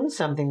own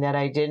something that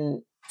I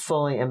didn't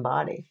fully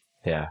embody.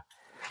 Yeah.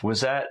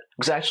 Was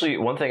actually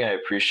one thing I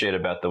appreciate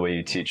about the way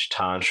you teach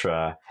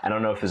Tantra, I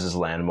don't know if this is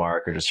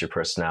Landmark or just your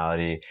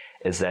personality,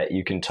 is that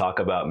you can talk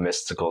about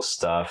mystical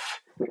stuff,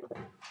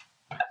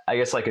 I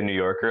guess like a New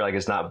Yorker,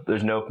 there's no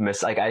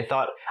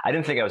I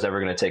didn't think I was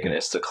ever going to take an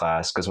ISTA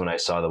class because when I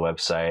saw the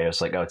website, it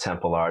was like, oh,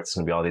 temple arts, it's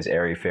going to be all these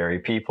airy fairy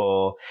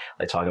people,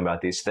 talking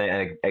about these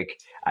things.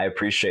 I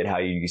appreciate how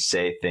you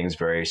say things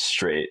very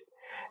straight.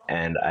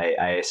 And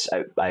I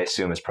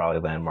assume it's probably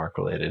Landmark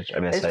related.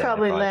 It's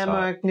probably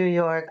Landmark, New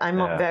York. I'm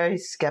very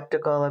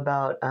skeptical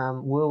about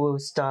woo-woo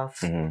stuff.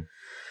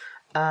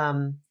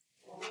 Mm-hmm.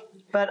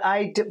 But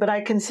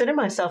I consider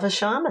myself a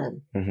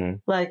shaman.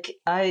 Mm-hmm.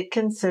 I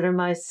consider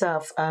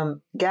myself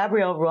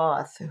Gabrielle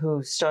Roth,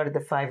 who started the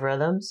 5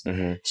 Rhythms.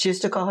 Mm-hmm. She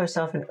used to call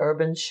herself an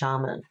urban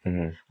shaman.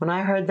 Mm-hmm. When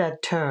I heard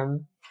that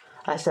term,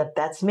 I said,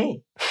 "That's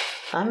me.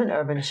 I'm an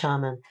urban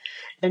shaman."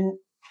 And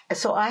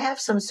so I have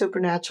some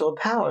supernatural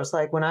powers.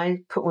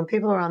 When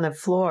people are on the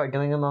floor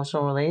doing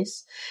emotional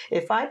release,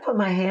 if I put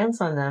my hands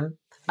on them,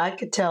 I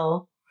could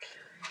tell,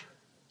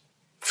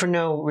 for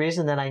no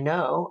reason that I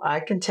know, I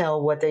can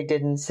tell what they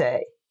didn't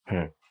say.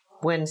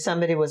 When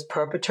somebody was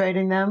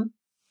perpetrating them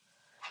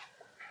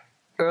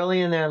early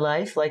in their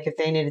life, if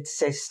they needed to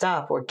say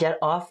stop or get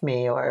off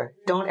me or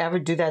don't ever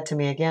do that to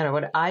me again, or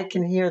what, I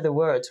can hear the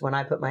words when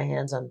I put my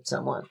hands on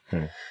someone.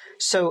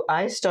 So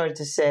I started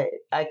to say,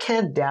 I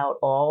can't doubt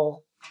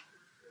all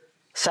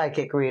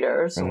psychic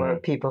readers or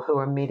people who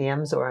are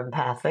mediums or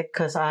empathic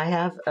because I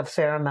have a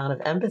fair amount of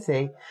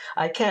empathy.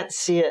 I can't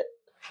see it,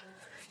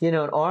 an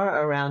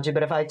aura around you,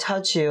 but if I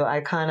touch you,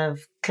 I kind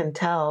of can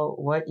tell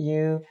what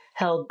you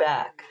held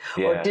back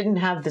or didn't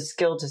have the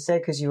skill to say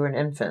because you were an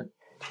infant.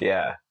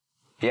 Yeah.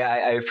 Yeah,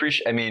 I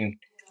appreciate, I mean,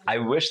 I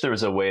wish there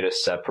was a way to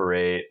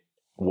separate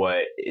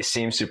what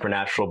seems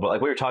supernatural, but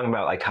like we were talking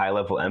about, like high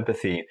level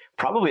empathy,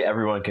 probably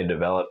everyone can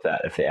develop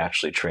that if they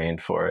actually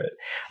trained for it.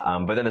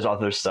 But then there's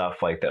other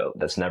stuff like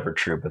that's never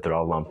true, but they're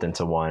all lumped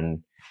into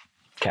one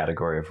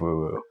category of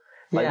woo-woo.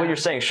 Like what you're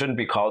saying shouldn't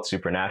be called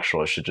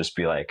supernatural. It should just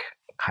be like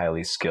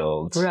highly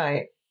skilled.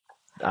 Right.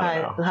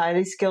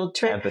 Highly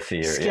skilled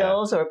empathy or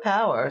skills or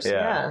powers.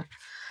 Yeah.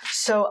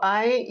 So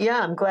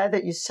I'm glad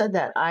that you said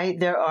that.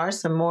 There are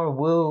some more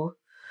woo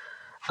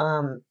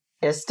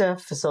ISTA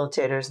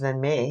facilitators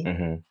than me.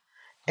 Mm-hmm.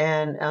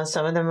 And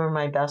some of them are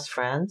my best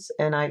friends,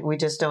 and we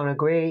just don't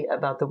agree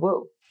about the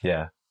woo.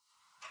 Yeah.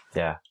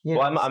 Yeah.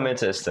 I'm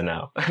into ISTA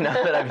now. Now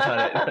that I've done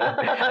it.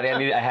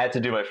 I had to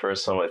do my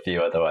first one with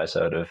you, otherwise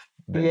I would have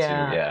been too.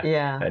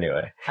 Yeah.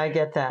 Anyway. I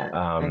get that.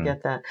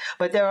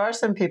 But there are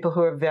some people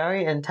who are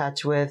very in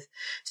touch with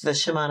the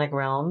shamanic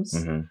realms.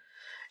 Mm-hmm.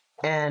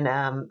 And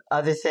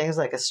other things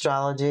like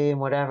astrology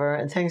and whatever,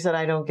 and things that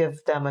I don't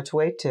give that much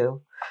weight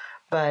to.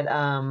 But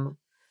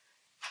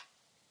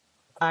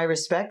I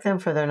respect them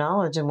for their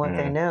knowledge and what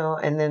they know.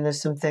 And then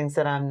there's some things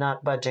that I'm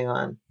not budging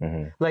on.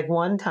 Mm-hmm. Like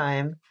one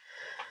time,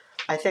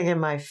 I think in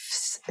my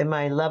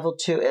level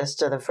 2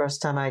 ISTA, the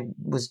first time I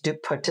was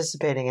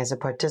participating as a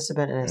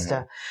participant in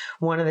ISTA,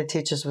 one of the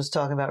teachers was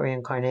talking about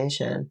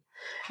reincarnation.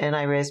 And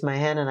I raised my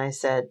hand and I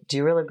said, "Do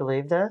you really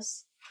believe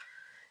this?"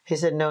 He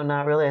said, "No,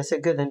 not really." I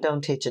said, "Good, then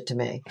don't teach it to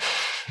me."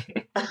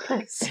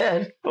 I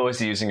said... What was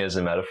he using as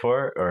a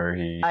metaphor? Or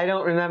I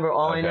don't remember.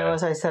 All I know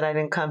is I said, I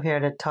didn't come here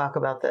to talk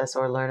about this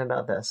or learn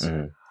about this.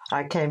 Mm-hmm.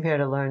 I came here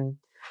to learn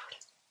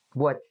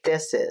what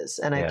this is.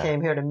 And I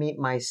came here to meet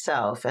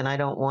myself. And I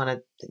don't want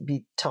to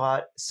be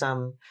taught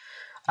some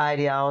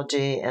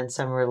ideology and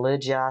some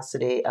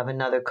religiosity of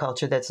another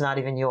culture that's not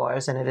even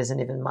yours and it isn't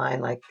even mine.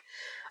 Like,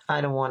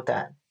 I don't want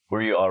that.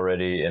 Were you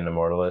already an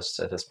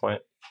immortalist at this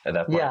point? At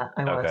that point? Yeah,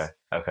 I was.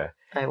 Okay.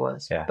 I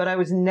was. Yeah. But I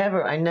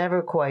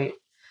never quite,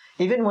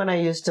 even when I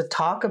used to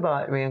talk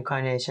about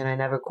reincarnation, I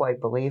never quite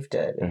believed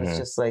it. It was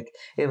just like,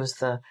 it was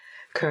the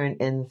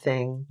current in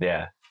thing.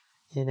 Yeah.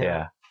 You know?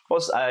 Yeah. Well,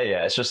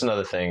 it's just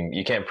another thing.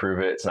 You can't prove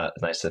it. It's not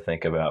nice to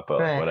think about,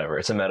 but like, whatever.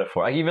 It's a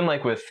metaphor. Even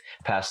like with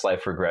past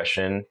life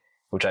regression,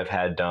 which I've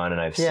had done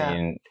and I've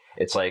seen,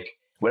 it's like,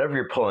 whatever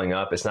you're pulling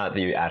up, it's not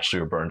that you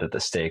actually were burned at the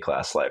stake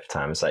last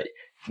lifetime. It's like,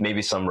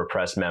 maybe some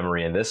repressed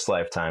memory in this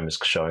lifetime is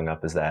showing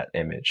up as that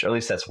image. Or at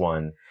least that's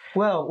one.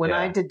 Well, when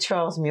I did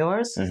Charles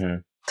Muir's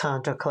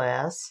Tantra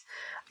class,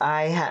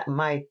 I had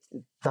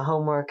the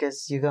homework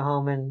is you go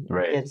home and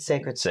get a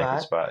sacred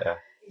spot.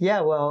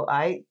 Yeah, well,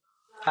 I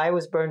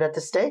was burned at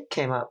the stake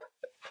came up.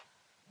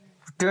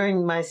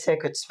 During my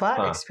sacred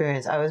spot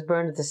experience, I was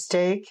burned at the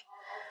stake.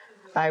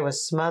 I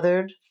was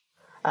smothered.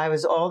 I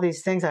was all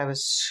these things. I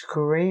was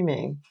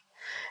screaming.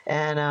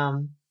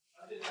 And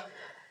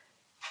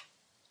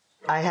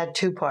I had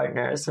 2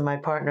 partners, and my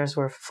partners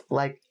were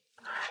like,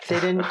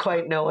 they didn't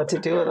quite know what to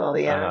do with all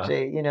the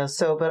energy, you know.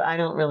 So, but I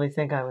don't really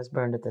think I was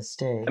burned at the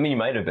stake. I mean, you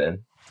might have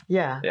been.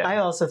 Yeah. I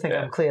also think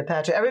I'm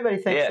Cleopatra. Everybody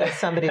thinks that's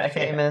somebody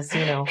famous,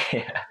 you know.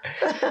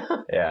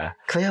 Yeah.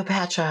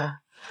 Cleopatra.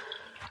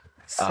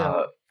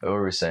 So, what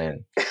were we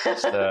saying?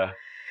 Just,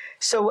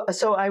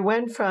 So I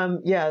went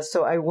from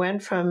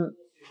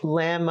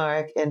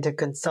Landmark into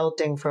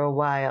consulting for a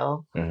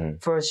while,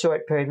 for a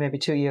short period, maybe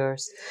 2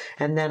 years.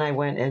 And then I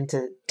went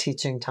into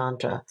teaching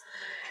Tantra.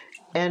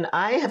 And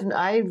I've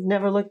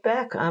never looked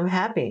back. I'm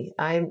happy.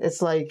 For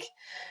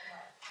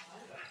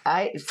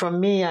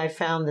me, I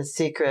found the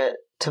secret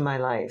to my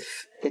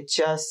life.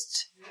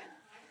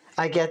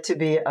 I get to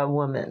be a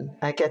woman.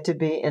 I get to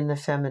be in the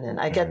feminine.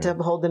 I get to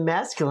hold the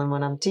masculine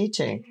when I'm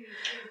teaching.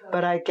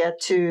 But I get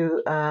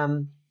to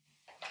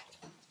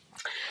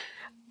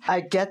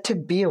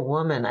be a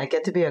woman. I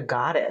get to be a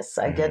goddess.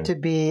 I get to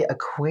be a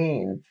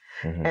queen.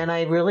 And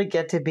I really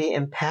get to be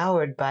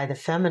empowered by the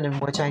feminine,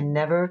 which I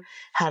never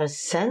had a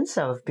sense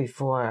of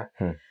before.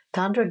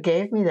 Tantra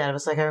gave me that. It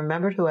was like I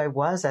remembered who I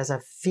was as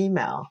a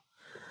female.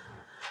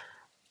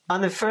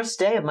 On the first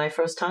day of my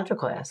first Tantra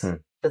class,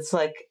 it's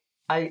like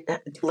I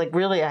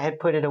had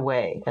put it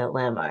away at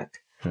Landmark.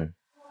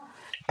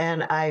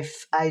 And I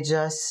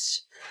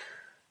just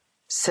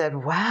said,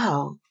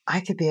 wow,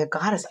 I could be a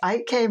goddess.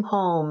 I came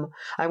home.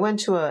 I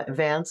went to an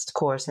advanced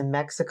course in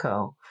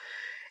Mexico.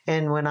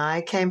 And when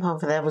I came home,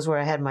 that was where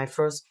I had my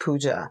first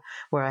puja,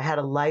 where I had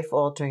a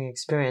life-altering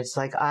experience.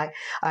 Like I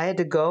had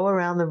to go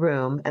around the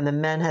room, and the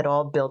men had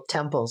all built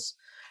temples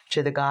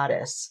to the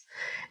goddess.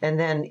 And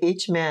then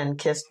each man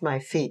kissed my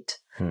feet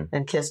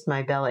and kissed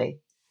my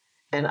belly.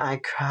 And I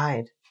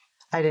cried.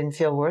 I didn't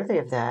feel worthy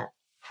of that.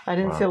 I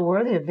didn't feel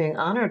worthy of being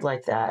honored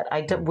like that.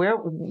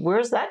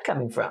 Where's that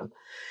coming from?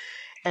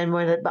 And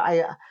when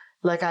I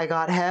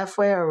got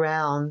halfway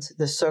around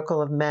the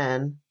circle of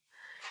men,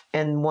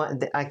 and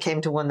I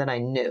came to one that I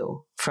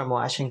knew from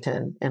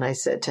Washington, and I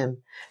said to him,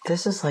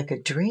 "This is like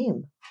a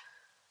dream.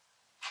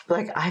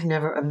 Like I've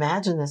never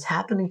imagined this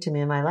happening to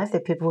me in my life,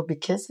 that people would be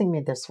kissing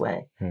me this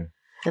way."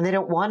 And they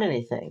don't want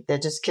anything. They're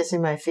just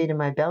kissing my feet and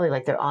my belly,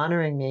 like they're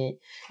honoring me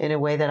in a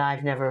way that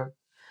I've never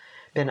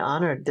been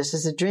honored. This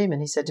is a dream.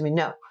 And he said to me,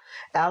 no,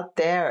 out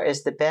there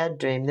is the bad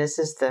dream. This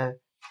is the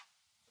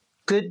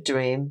good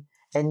dream.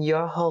 And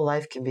your whole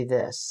life can be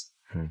this.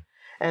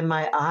 And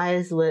my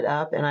eyes lit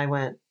up and I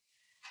went,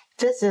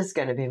 this is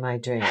going to be my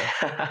dream.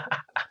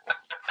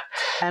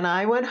 And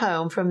I went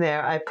home from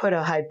there. I put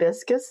a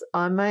hibiscus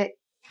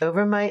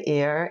over my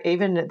ear,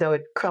 even though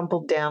it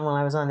crumpled down when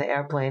I was on the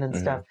airplane and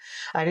stuff.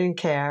 I didn't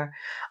care.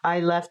 I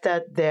left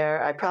that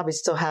there. I probably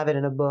still have it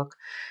in a book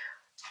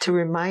to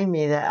remind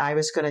me that I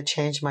was going to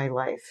change my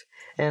life.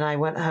 And I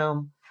went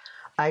home.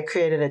 I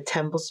created a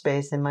temple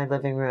space in my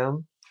living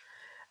room.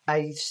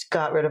 I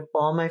got rid of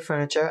all my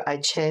furniture. I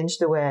changed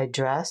the way I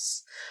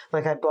dress.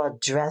 Like I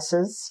bought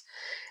dresses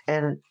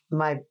and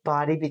my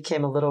body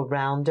became a little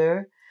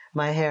rounder.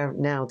 My hair,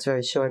 now it's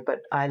very short, but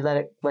I let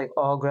it like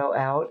all grow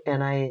out.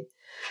 And I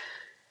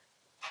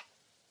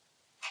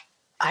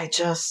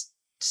just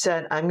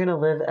said, I'm going to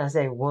live as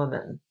a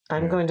woman.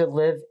 I'm going to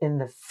live in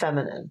the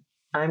feminine.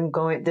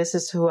 This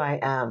is who I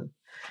am.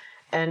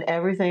 And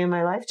everything in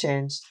my life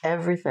changed.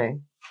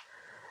 Everything.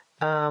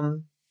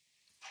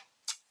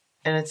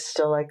 And it's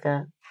still like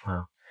that.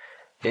 Wow.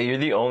 Yeah, you're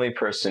the only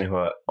person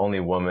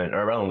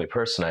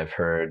I've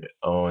heard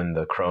own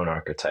the crone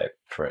archetype,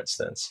 for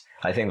instance.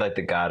 I think like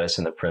the goddess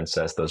and the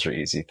princess, those are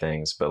easy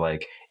things, but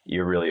like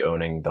you're really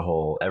owning the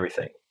whole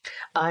everything.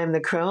 I am the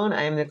crone,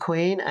 I am the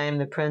queen, I am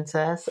the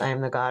princess, I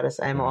am the goddess,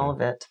 I am all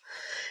of it.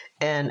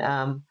 And,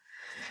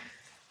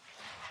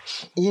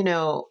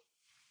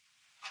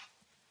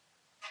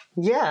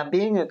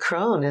 being a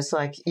crone is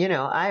like,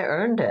 I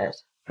earned it.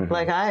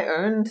 Like I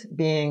earned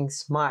being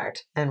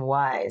smart and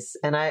wise,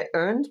 and I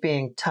earned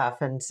being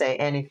tough and say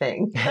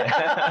anything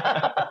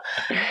to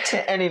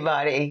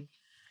anybody.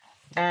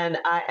 And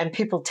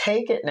people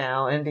take it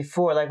now. And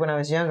before, like when I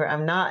was younger,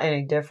 I'm not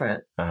any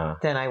different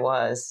than I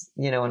was,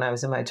 when I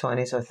was in my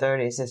 20s or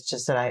 30s. It's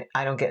just that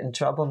I don't get in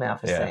trouble now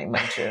for saying my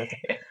truth.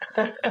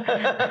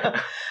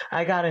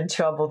 I got in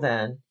trouble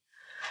then.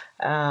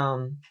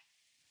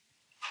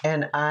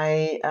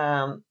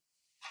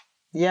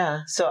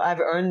 So I've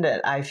earned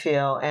it, I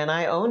feel, and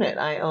I own it.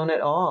 I own it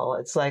all.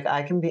 It's like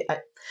I can be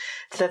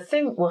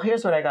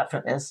here's what I got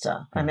from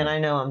ISTA. I mean, I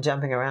know I'm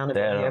jumping around a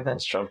bit here,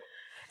 but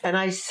and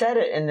I said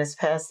it in this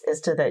past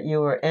ISTA that you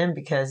were in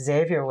because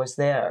Xavier was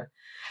there.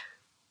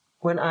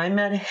 When I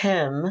met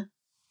him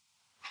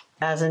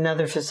as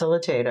another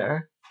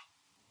facilitator,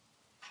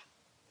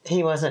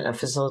 he wasn't a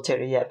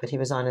facilitator yet, but he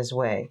was on his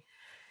way.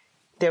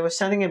 There was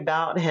something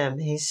about him.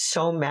 He's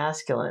so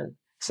masculine.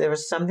 So there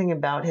was something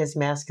about his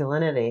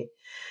masculinity.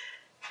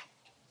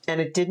 And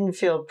it didn't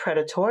feel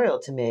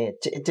predatorial to me.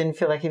 It didn't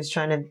feel like he was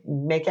trying to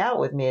make out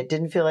with me. It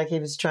didn't feel like he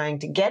was trying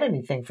to get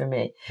anything from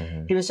me.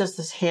 He was just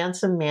this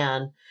handsome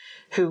man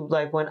who,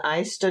 like, when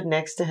I stood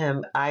next to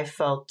him, I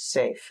felt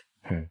safe.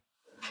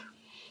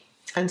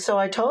 And so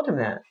I told him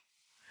that.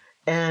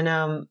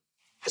 And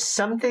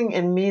something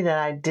in me that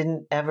I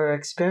didn't ever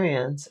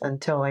experience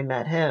until I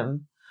met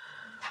him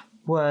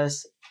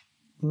was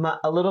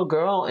a little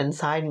girl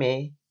inside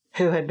me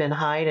who had been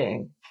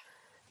hiding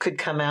could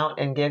come out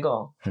and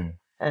giggle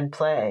and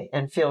play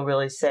and feel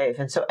really safe.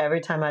 And so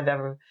every time I've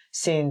ever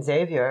seen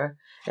Xavier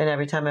and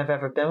every time I've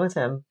ever been with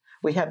him,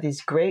 we have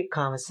these great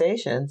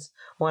conversations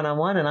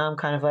one-on-one, and I'm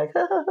kind of like,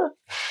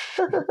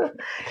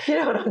 and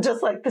I'm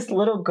just like this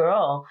little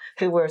girl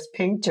who wears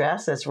pink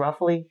dresses,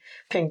 ruffly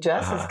pink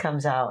dresses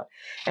comes out,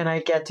 and I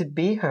get to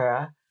be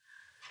her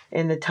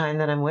in the time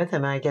that I'm with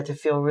him. And I get to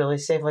feel really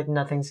safe, like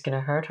nothing's going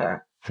to hurt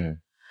her.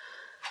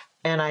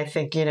 And I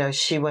think,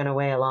 she went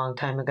away a long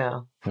time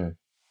ago.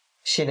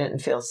 She didn't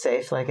feel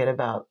safe like at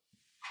about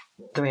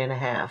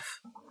 3.5.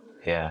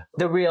 Yeah.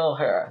 The real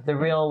her, the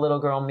real little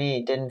girl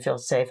me didn't feel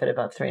safe at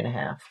about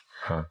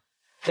 3.5.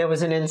 There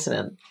was an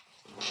incident.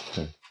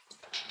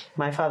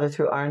 My father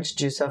threw orange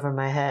juice over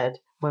my head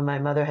when my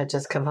mother had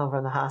just come home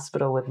from the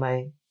hospital with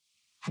my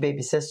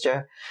baby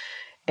sister.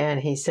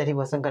 And he said he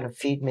wasn't going to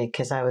feed me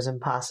because I was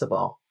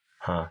impossible.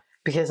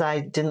 Because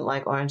I didn't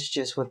like orange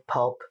juice with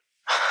pulp.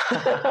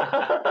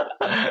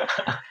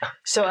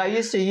 So I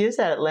used to use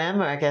that at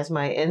Landmark as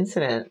my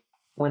incident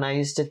when I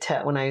used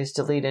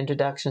to lead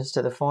introductions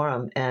to the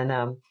forum,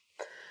 and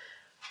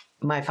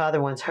my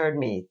father once heard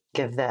me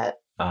give that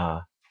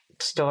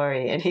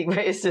story, and he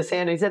raised his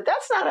hand and he said,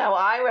 "That's not how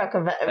I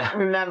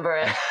remember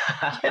it."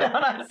 And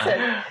I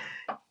said,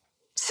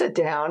 "Sit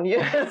down."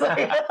 It's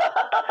like,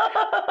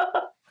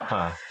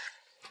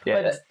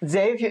 Yeah. But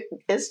Xavier,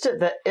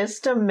 the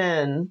ISTA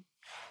men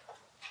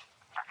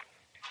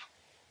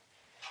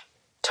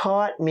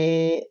taught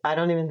me, I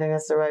don't even think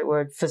that's the right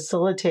word,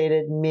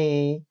 facilitated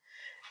me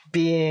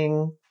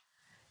being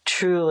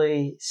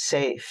truly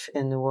safe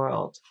in the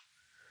world.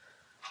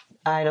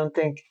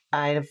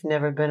 I've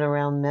never been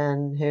around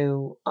men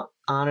who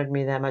honored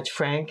me that much.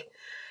 Frank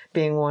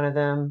being one of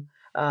them,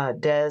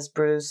 Des,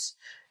 Bruce,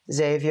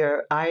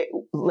 Xavier,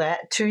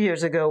 2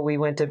 years ago, we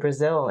went to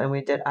Brazil and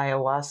we did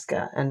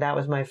ayahuasca. And that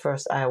was my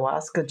first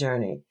ayahuasca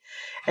journey.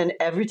 And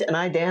and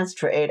I danced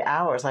for 8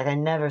 hours. Like I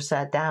never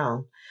sat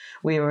down.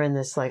 We were in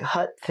this like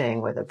hut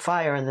thing with a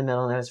fire in the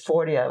middle and there was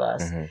 40 of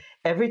us. Mm-hmm.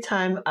 Every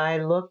time I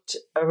looked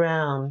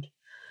around,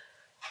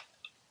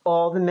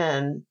 all the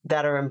men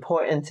that are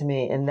important to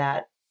me in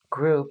that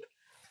group,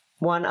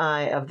 one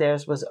eye of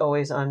theirs was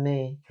always on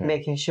me,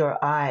 making sure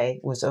I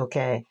was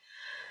okay.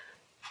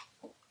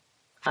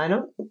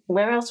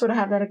 Where else would I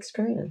have that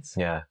experience?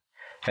 Yeah.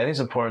 I think it's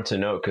important to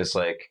note because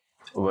like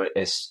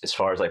as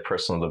far as like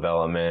personal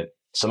development,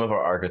 some of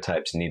our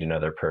archetypes need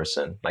another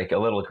person. Like a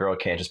little girl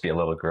can't just be a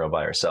little girl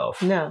by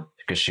herself. No.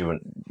 Because she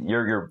wouldn't,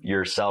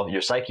 your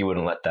psyche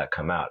wouldn't let that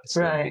come out. It's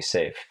going to be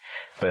safe.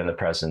 But in the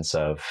presence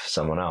of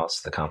someone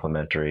else, the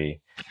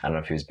complementary, I don't know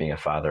if he was being a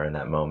father in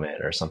that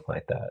moment or something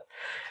like that.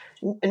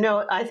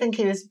 No, I think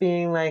he was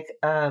being like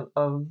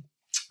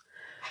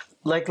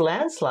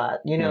Lancelot,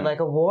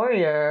 like a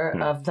warrior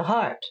of the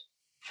heart.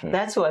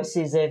 That's who I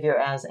see Xavier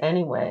as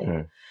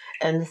anyway.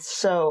 And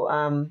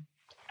so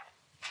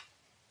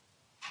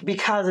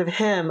because of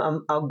him,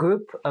 a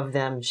group of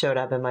them showed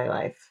up in my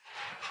life.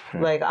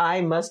 Like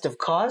I must have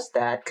caused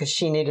that because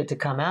she needed to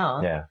come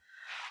out. Yeah.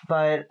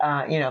 But,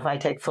 if I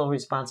take full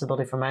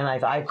responsibility for my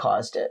life, I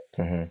caused it.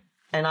 Mm-hmm.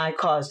 And I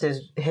caused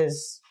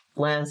his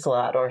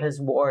Lancelot or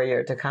his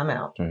warrior to come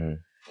out.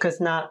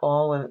 Because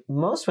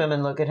most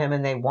women look at him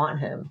and they want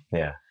him.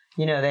 Yeah.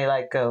 They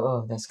like go,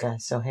 oh, this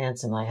guy's so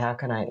handsome. Like, how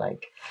can I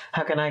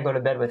go to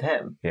bed with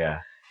him? Yeah.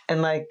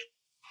 And like,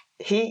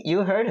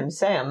 you heard him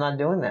say, I'm not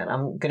doing that.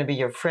 I'm going to be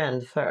your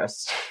friend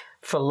first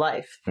for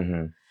life.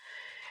 Mm-hmm.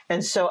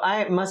 And so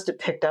I must have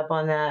picked up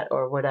on that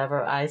or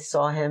whatever. I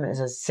saw him as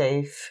a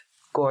safe,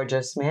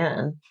 gorgeous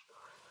man.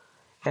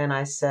 And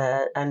I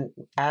said, and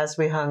as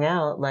we hung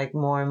out, like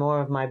more and more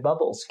of my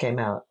bubbles came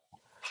out,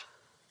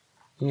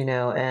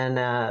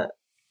 and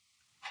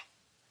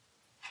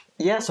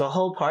so a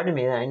whole part of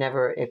me that I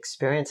never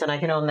experienced, and I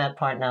can own that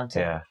part now too.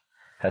 Yeah,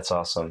 that's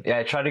awesome. Yeah,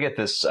 I try to get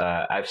this,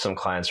 I have some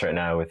clients right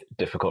now with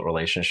difficult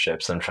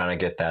relationships. I'm trying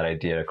to get that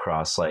idea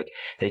across, like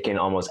they can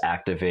almost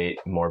activate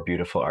more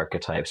beautiful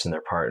archetypes in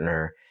their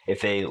partner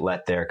if they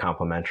let their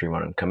complementary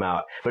one come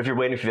out. But if you're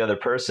waiting for the other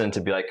person to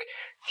be like,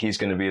 he's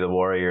going to be the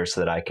warrior so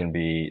that I can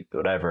be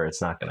whatever,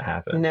 it's not going to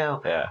happen.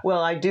 No. Yeah.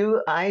 Well, I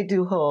do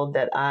hold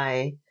that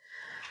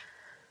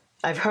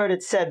I've heard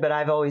it said, but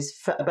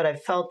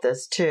I've felt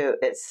this too.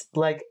 It's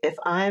like, if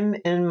I'm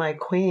in my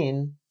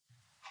queen,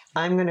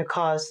 I'm going to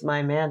cause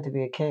my man to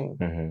be a king.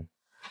 Mm-hmm.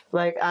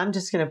 Like, I'm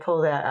just going to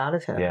pull that out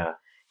of him. Yeah.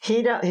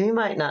 He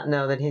might not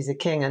know that he's a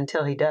king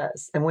until he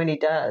does. And when he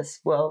does,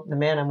 well, the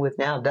man I'm with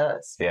now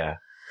does. Yeah.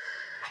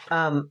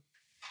 I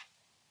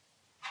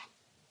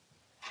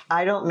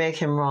don't make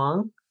him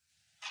wrong.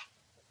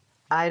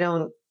 I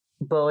don't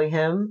bully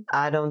him.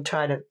 I don't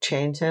try to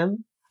change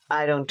him.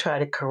 I don't try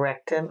to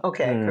correct him.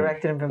 Okay, I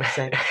corrected him from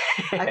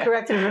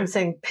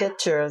saying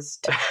pictures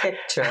to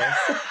pictures.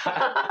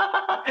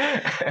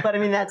 But I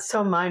mean, that's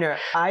so minor.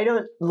 I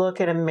don't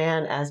look at a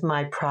man as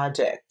my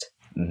project.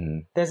 Mm-hmm.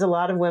 There's a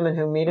lot of women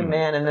who meet a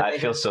man and then I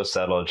feel so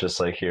settled just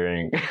like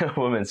hearing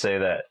women say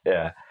that.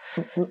 Yeah.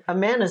 A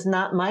man is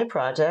not my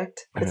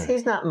project.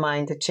 He's not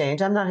mine to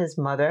change. I'm not his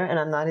mother and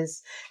I'm not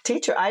his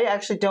teacher. I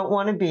actually don't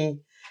want to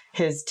be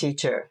his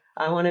teacher.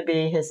 I want to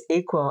be his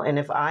equal. And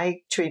if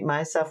I treat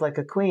myself like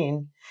a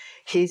queen,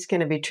 he's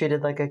going to be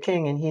treated like a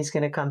king and he's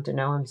going to come to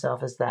know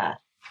himself as that.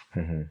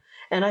 Mm-hmm.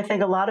 And I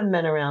think a lot of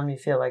men around me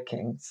feel like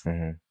kings.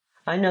 Mm-hmm.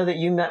 I know that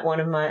you met one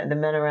of the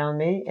men around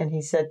me and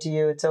he said to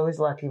you, it's always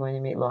lucky when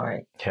you meet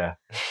Laurie. Yeah.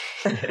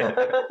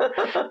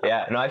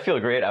 Yeah. No, I feel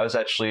great. I was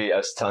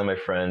telling my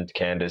friend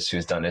Candace,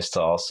 who's done ISTA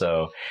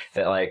also,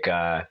 that like,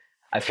 I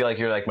feel like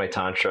you're like my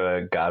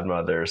Tantra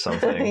godmother or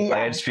something. Yeah. Like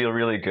I just feel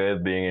really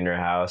good being in your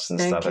house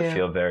and stuff. You. I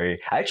feel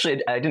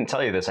I didn't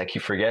tell you this. I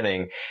keep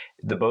forgetting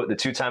the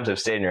 2 times I've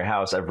stayed in your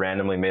house, I've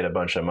randomly made a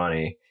bunch of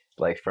money,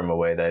 like from a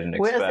way that I didn't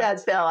expect. Where's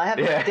that bell? I have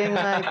to ding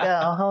my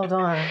bell. Hold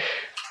on.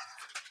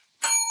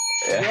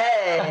 Yeah.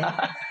 Yay.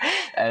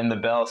 And the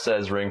bell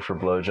says ring for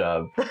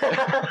blowjob.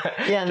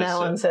 Yeah, and that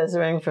one says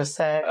ring for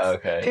sex.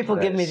 Okay. People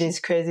give me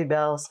these crazy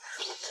bells.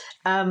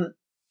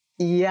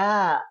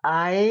 Yeah,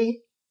 I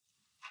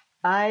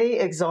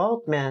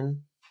exalt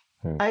men.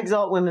 I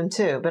exalt women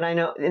too. But I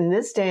know in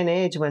this day and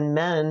age when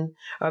men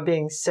are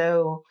being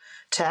so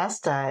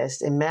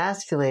chastised,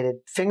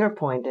 emasculated, finger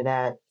pointed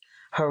at,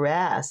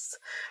 harassed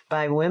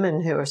by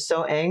women who are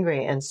so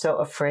angry and so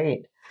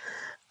afraid,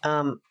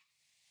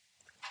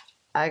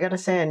 I got to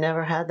say, I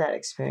never had that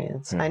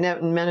experience. Men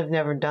have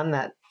never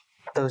done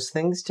those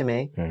things to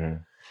me.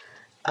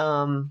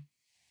 Mm-hmm.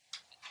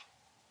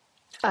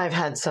 I've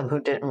had some who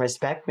didn't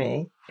respect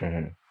me.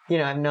 Mm-hmm.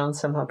 I've known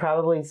some who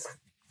probably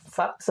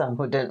fucked some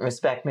who didn't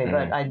respect me,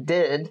 but I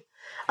did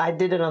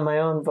it on my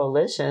own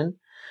volition.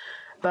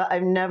 But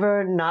I've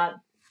never not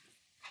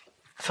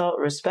felt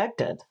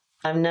respected.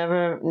 I've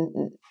never,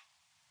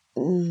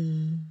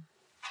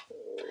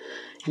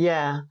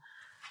 yeah,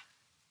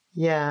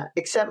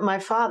 except my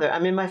father. I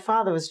mean, my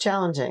father was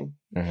challenging.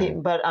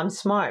 But I'm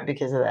smart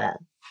because of that.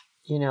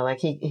 You know, like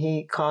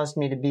he caused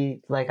me to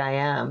be like I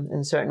am in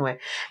a certain way.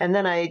 And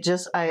then I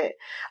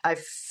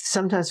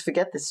sometimes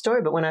forget this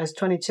story, but when I was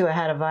 22, I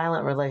had a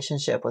violent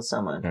relationship with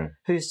someone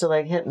who used to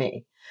like hit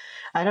me.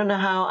 I don't know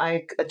how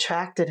I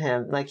attracted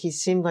him. Like he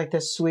seemed like the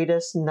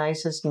sweetest,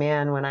 nicest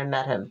man when I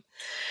met him.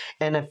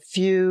 And a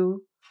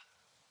few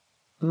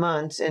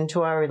months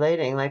into our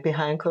relating, like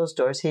behind closed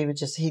doors,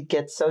 he'd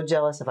get so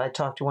jealous if I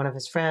talked to one of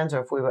his friends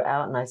or if we were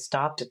out and I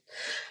stopped to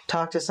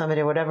talk to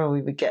somebody or whatever,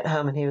 we would get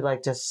home and he would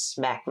like just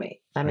smack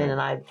me. I mean,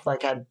 and I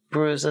like had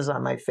bruises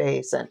on my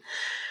face, and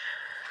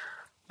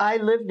I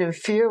lived in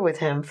fear with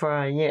him for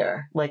a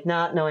year, like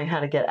not knowing how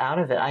to get out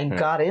of it. I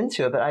got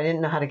into it, but I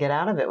didn't know how to get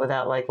out of it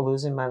without like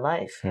losing my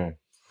life.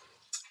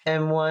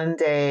 And one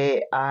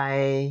day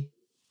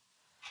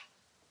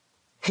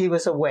he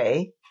was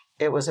away.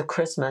 It was a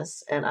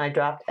Christmas, and I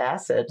dropped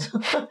acid.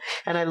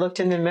 And I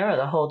looked in the mirror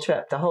the whole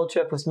trip. The whole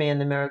trip was me in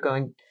the mirror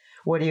going,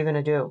 what are you going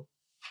to do?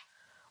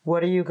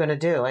 What are you going to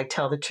do? Like,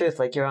 tell the truth.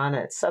 Like, you're on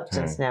a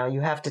substance now.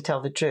 You have to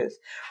tell the truth.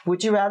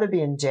 Would you rather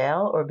be in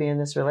jail or be in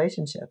this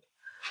relationship?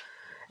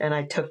 And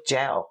I took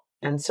jail.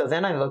 And so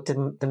then I looked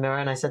in the mirror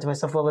and I said to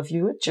myself, well, if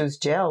you would choose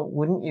jail,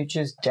 wouldn't you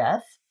choose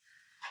death?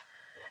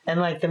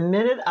 And like the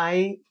minute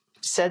I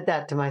said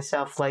that to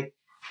myself, like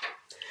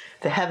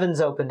the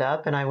heavens opened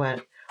up and I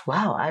went,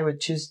 wow, I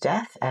would choose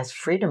death as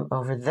freedom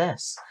over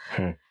this.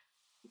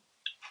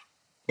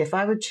 If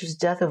I would choose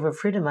death over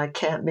freedom, I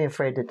can't be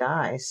afraid to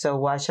die. So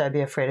why should I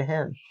be afraid of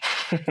him?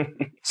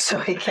 So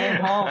he came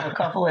home a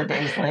couple of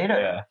days later.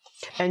 Yeah.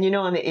 And you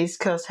know, on the East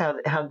Coast,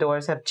 how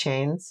doors have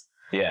chains?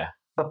 Yeah.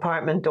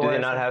 Apartment doors. Do they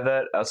not have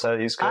that outside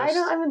the East Coast? I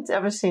haven't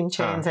ever seen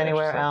chains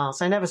anywhere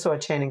else. I never saw a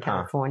chain in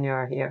California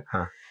or here.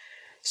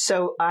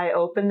 So I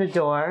opened the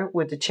door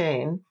with the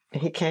chain.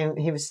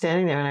 He was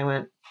standing there and I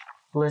went,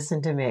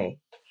 listen to me.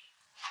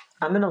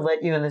 I'm going to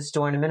let you in this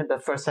door in a minute,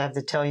 but first I have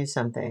to tell you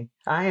something.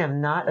 I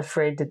am not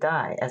afraid to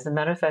die. As a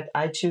matter of fact,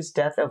 I choose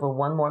death over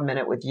one more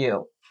minute with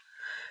you.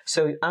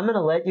 So I'm going to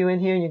let you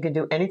in here and you can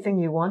do anything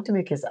you want to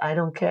me because I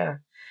don't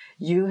care.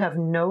 You have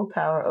no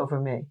power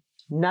over me.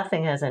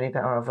 Nothing has any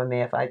power over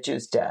me if I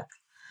choose death.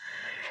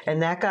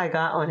 And that guy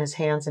got on his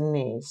hands and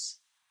knees.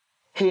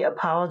 He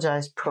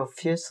apologized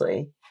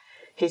profusely.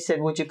 He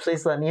said, would you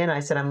please let me in? I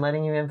said, I'm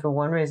letting you in for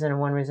one reason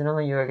and one reason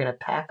only. You are going to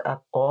pack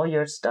up all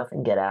your stuff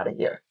and get out of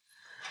here.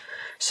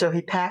 So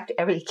he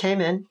came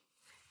in,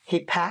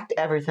 he packed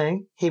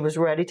everything, he was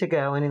ready to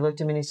go, and he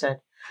looked at me and he said,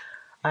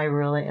 I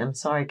really am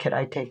sorry, could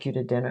I take you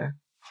to dinner?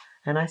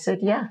 And I said,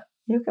 yeah,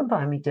 you can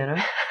buy me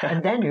dinner,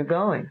 and then you're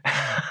going.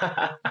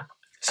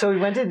 So we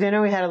went to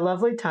dinner, we had a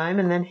lovely time,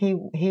 and then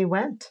he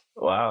went.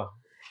 Wow.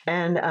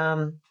 And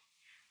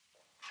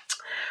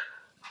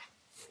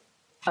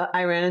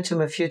I ran into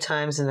him a few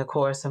times in the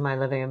course of my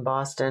living in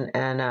Boston,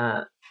 and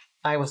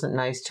I wasn't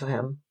nice to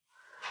him.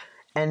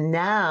 And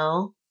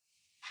now,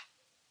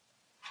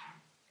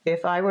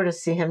 if I were to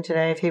see him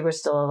today, if he were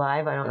still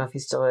alive, I don't know if he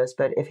still is,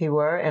 but if he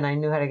were and I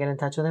knew how to get in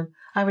touch with him,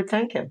 I would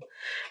thank him.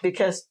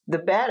 Because the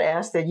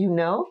badass that you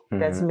know,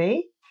 that's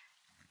me,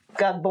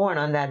 got born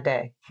on that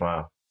day.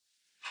 Wow.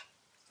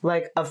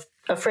 Like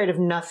afraid of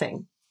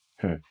nothing.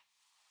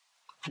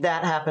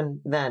 That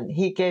happened then.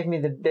 He gave me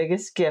the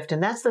biggest gift.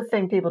 And that's the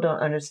thing people don't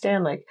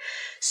understand. Like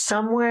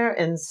somewhere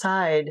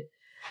inside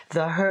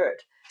the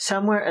hurt,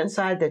 somewhere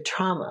inside the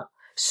trauma,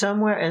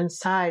 somewhere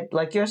inside,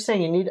 like you're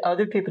saying, you need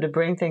other people to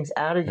bring things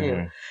out of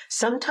you.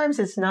 Sometimes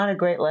it's not a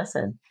great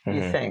lesson,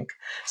 you think.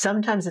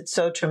 Sometimes it's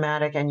so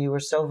traumatic and you were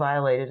so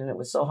violated and it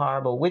was so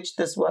horrible, which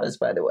this was,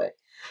 by the way.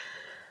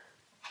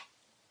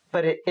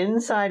 But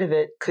inside of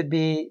it could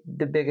be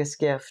the biggest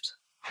gift.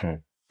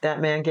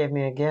 That man gave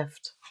me a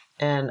gift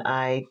and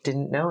I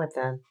didn't know it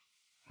then.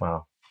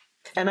 Wow.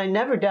 And I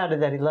never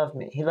doubted that he loved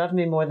me. He loved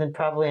me more than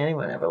probably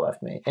anyone ever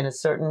loved me in a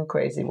certain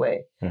crazy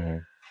way.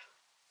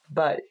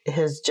 But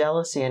his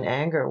jealousy and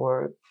anger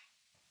were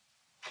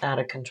out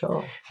of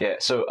control. Yeah.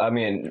 So, I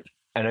mean,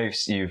 I know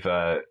you've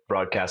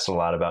broadcasted a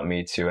lot about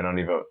Me Too. I don't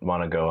even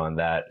want to go on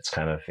that. It's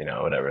kind of,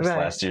 whatever. It's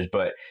last year's.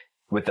 But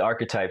with the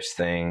archetypes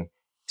thing,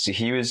 so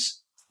he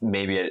was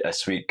maybe a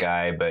sweet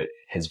guy, but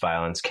his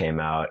violence came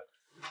out.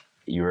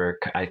 You were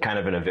kind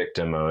of in a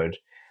victim mode.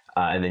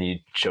 And then you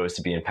chose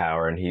to be in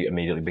power and he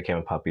immediately became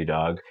a puppy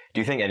dog.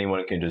 Do you think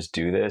anyone can just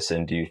do this?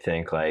 And do you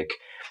think like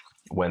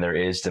when there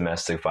is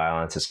domestic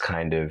violence, it's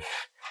kind of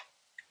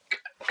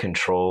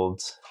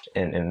controlled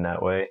in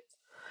that way?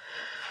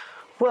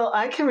 Well,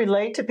 I can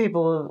relate to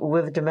people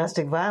with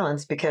domestic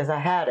violence because I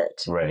had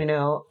it. Right.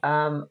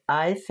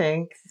 I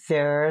think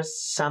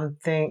there's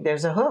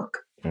a hook.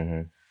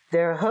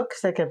 There are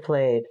hooks that get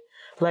played.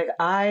 Like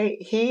I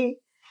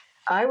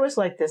was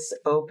like this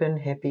open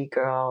hippie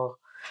girl.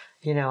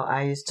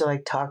 I used to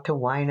like talk to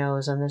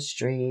winos on the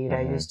street.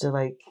 I used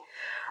to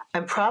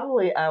and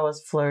probably I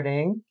was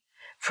flirting,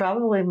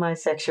 probably my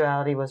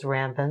sexuality was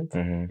rampant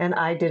and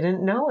I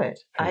didn't know it.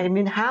 I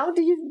mean, how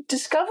do you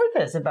discover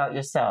this about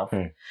yourself?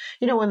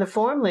 You know, when the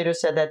forum leader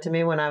said that to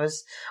me when I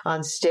was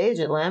on stage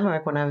at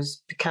Landmark, when I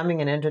was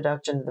becoming an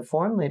introduction to the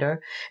forum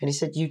leader, and he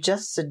said, you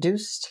just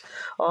seduced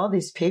all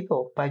these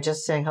people by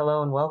just saying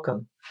hello and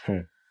welcome.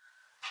 And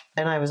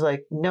I was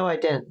like, no, I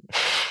didn't.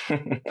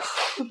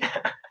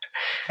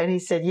 And he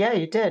said, yeah,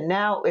 you did.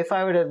 Now, if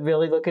I were to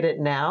really look at it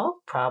now,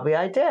 probably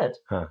I did.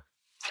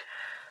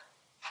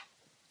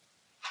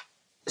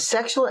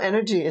 Sexual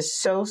energy is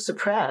so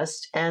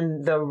suppressed,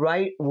 and the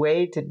right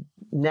way to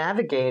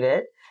navigate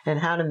it and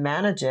how to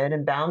manage it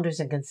and boundaries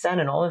and consent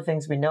and all the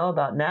things we know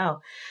about now,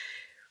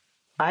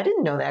 I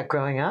didn't know that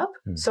growing up.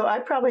 So I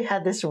probably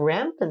had this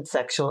rampant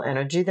sexual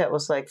energy that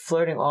was like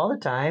flirting all the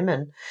time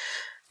and,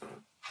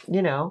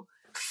 you know,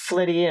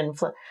 flitty and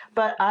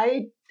but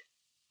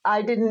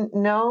I didn't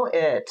know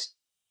it.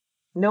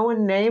 No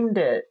one named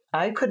it.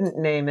 I couldn't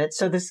name it.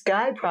 So this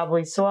guy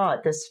probably saw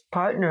it. This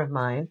partner of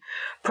mine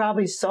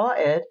probably saw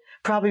it,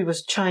 probably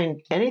was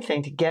trying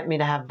anything to get me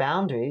to have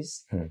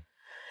boundaries.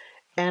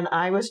 And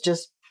I was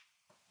just,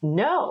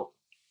 no,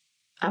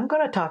 I'm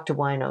going to talk to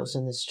winos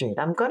in the street.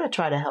 I'm going to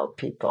try to help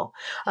people.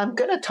 I'm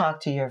going to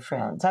talk to your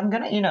friends. I'm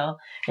going to, you know,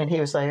 and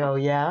he was like, oh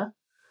yeah?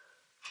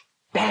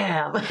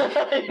 Bam.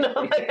 You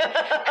know?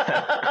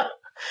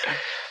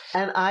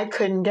 And I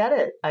couldn't get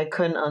it. I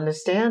couldn't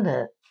understand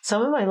it.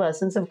 Some of my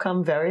lessons have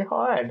come very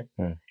hard,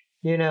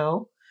 you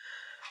know.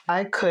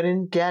 I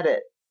couldn't get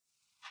it.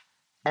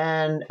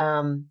 And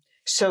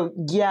so,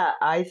 yeah,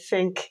 I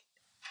think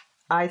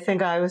I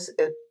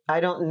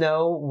don't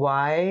know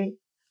why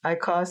I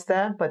caused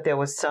that, but there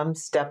was some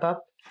step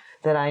up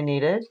that I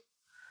needed.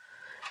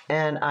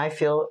 And I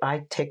feel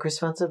I take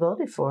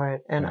responsibility for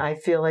it. And I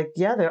feel like,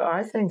 yeah, there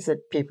are things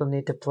that people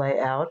need to play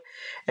out.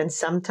 And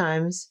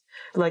sometimes,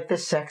 like the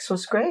sex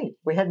was great.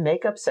 We had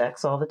makeup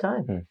sex all the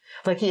time.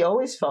 Like he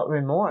always felt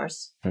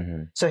remorse.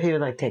 So he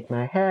would like take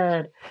my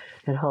head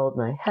and hold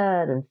my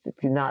head and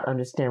not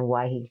understand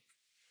why he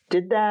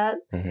did that.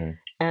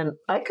 And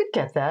I could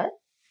get that.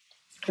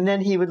 And then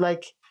he would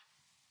like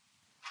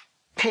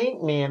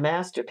paint me a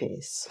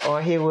masterpiece.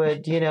 Or he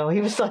would, you know,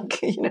 he was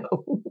like, you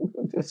know,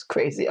 this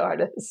crazy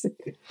artist.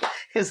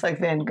 He was like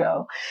Van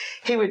Gogh.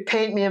 He would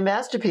paint me a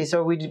masterpiece,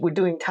 or we were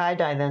doing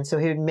tie-dye then, so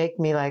he would make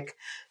me like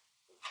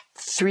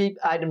 3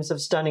 items of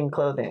stunning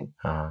clothing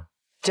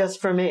just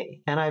for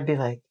me. And I'd be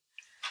like,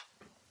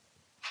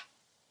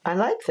 I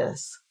like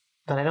this,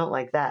 but I don't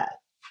like that.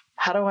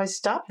 How do I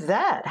stop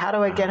that? How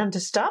do I get him to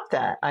stop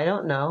that? I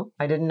don't know.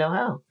 I didn't know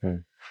how.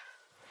 And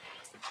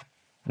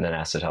then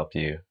acid helped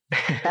you.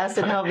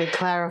 Acid helped me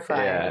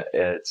clarify. Yeah,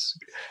 it's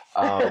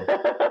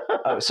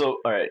so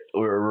all right.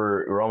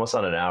 We're almost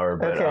on an hour,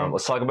 but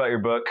let's talk about your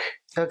book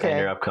and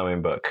your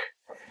upcoming book.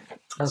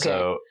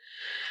 Okay.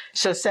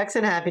 So Sex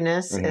and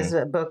Happiness is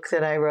a book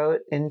that I wrote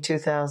in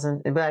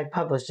 2000, but I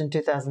published in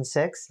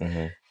 2006.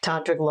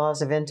 Tantric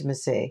Laws of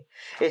Intimacy.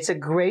 It's a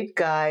great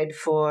guide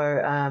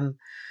for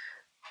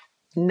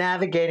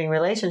navigating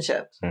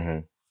relationships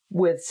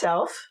with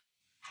self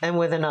and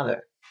with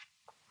another.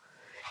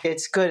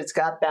 It's good. It's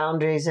got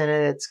boundaries in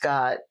it. It's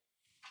got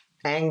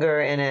anger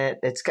in it.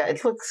 It's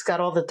got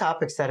all the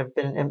topics that have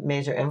been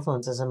major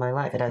influences in my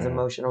life. It has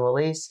emotional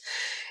release.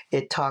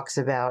 It talks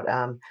about,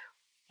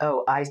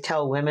 I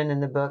tell women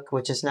in the book,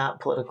 which is not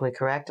politically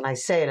correct, and I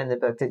say it in the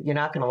book that you're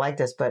not going to like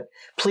this, but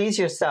please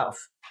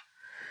yourself.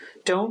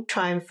 Don't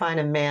try and find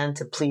a man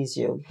to please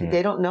you.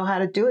 They don't know how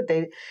to do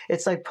it.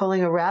 It's like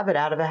pulling a rabbit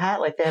out of a hat.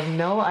 Like they have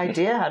no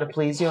idea how to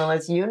please you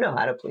unless you know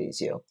how to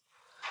please you.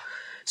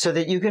 So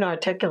that you can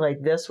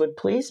articulate, this would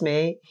please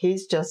me.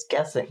 He's just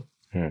guessing.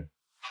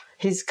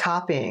 He's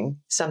copying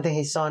something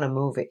he saw in a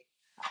movie.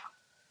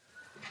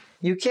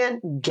 You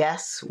can't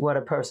guess what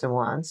a person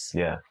wants.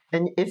 Yeah.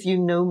 And if you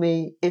know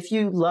me, if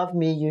you love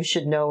me, you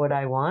should know what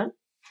I want.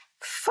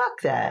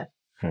 Fuck that.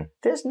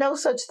 There's no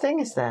such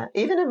thing as that.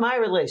 Even in my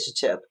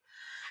relationship,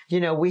 you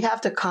know, we have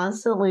to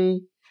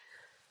constantly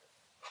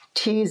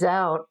tease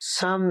out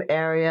some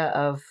area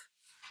of,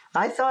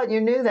 I thought you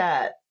knew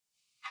that.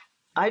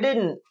 I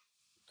didn't.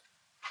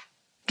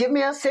 Give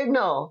me a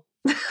signal.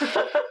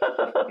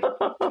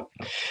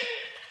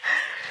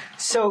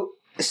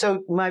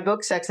 So my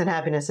book, Sex and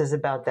Happiness, is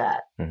about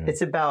that.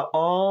 It's about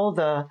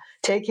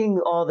taking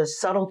all the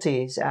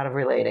subtleties out of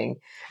relating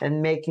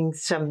and making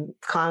some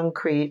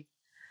concrete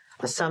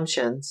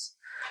assumptions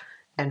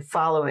and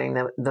following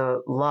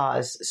the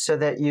laws so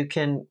that you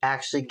can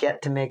actually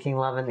get to making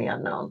love in the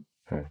unknown.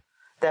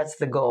 That's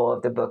the goal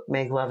of the book.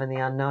 Make love in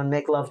the unknown.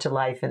 Make love to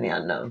life in the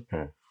unknown.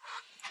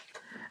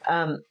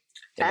 And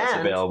it's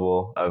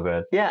available. Oh,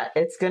 good. Yeah,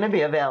 it's going to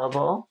be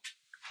available.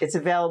 It's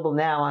available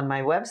now on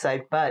my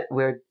website, but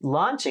we're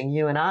launching,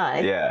 you and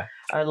I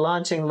are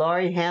launching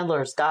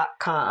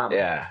lauriehandlers.com.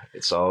 Yeah,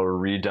 it's all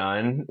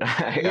redone.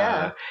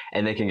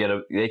 And they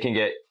can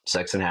get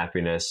Sex and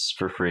Happiness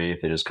for free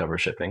if they just cover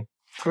shipping.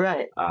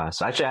 Right.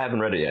 So actually I haven't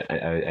read it yet.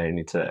 I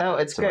need to. Oh,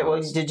 it's great.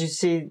 Well, did you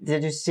see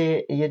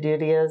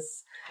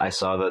Yedidia's I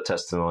saw the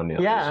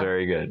testimonial. Yeah. It was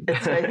very good.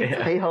 It's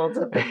right, he holds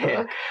up the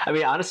book. I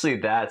mean, honestly,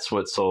 that's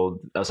what sold.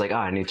 I was like,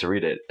 I need to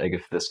read it. Like,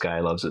 if this guy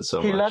loves it so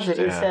much. He loves it.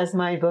 Yeah. He says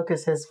my book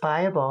is his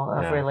Bible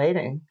of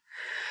relating.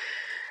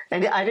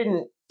 And I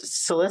didn't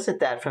solicit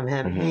that from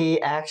him. Mm-hmm.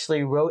 He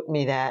actually wrote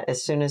me that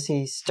as soon as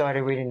he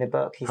started reading the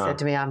book. He said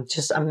to me, I'm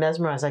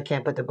mesmerized. I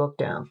can't put the book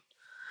down.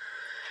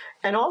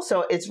 And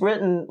also, it's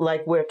written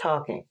like we're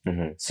talking.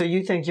 Mm-hmm. So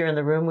you think you're in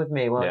the room with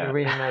me while you're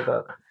reading my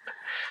book.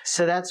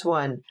 So that's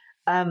one.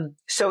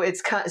 So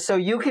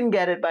you can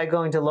get it by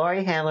going to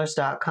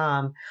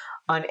lauriehandlers.com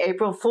on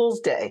April Fool's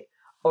Day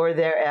or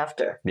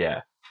thereafter.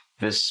 Yeah.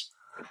 This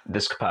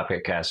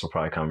podcast will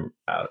probably come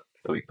out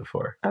the week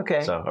before.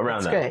 Okay. So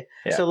around that. Great.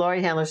 Yeah. So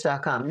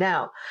lauriehandlers.com.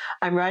 Now,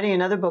 I'm writing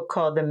another book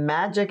called The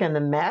Magic and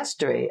the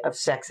Mastery of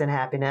Sex and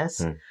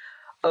Happiness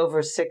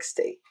Over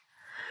 60.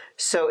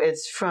 So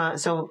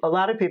so a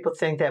lot of people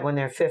think that when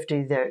they're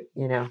 50, they're,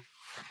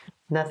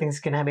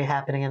 nothing's going to be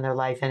happening in their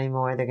life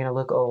anymore. They're going to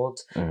look old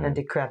and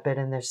decrepit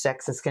and their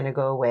sex is going to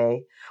go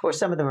away. Or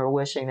some of them are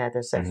wishing that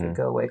their sex would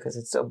go away because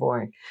it's so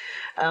boring.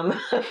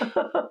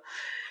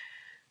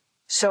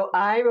 So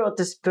I wrote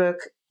this book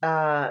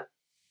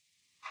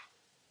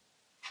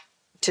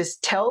to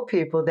tell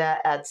people that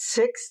at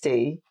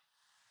 60,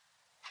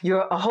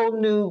 a whole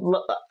new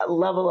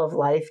level of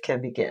life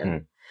can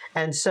begin.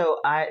 And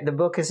so the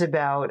book is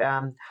about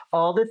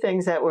all the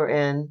things that were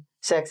in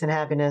Sex and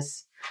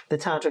Happiness, the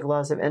Tantric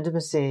Laws of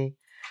Intimacy,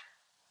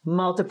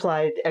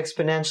 multiplied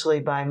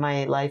exponentially by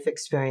my life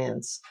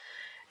experience.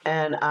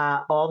 And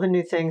all the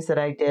new things that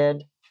I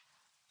did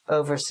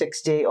over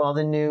 60, all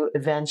the new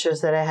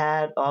adventures that I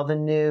had, all the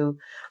new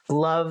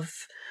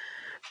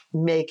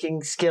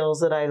love-making skills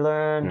that I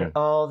learned,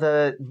 all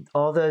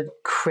the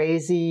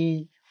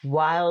crazy,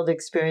 wild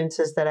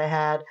experiences that I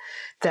had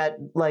that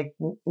like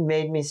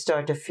made me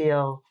start to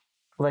feel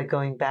like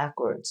going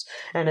backwards.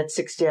 And at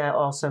 60, I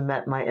also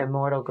met my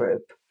immortal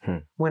group.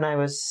 When I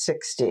was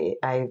 60,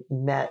 I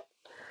met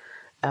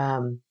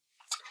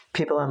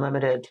People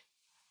Unlimited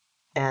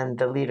and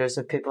the leaders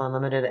of People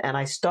Unlimited, and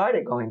I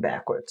started going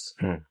backwards.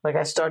 Like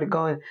I started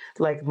going,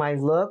 like my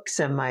looks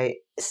and my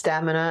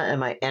stamina and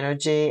my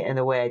energy and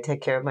the way I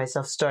take care of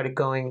myself started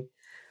going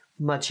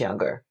much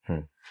younger.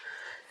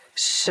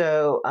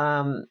 So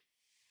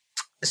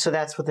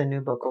that's what the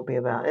new book will be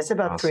about. It's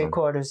about Awesome.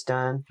 3/4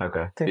 done.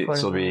 Okay. So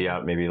it'll be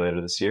out maybe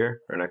later this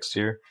year or next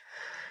year?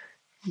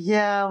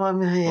 Yeah,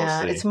 well,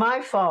 yeah. We'll It's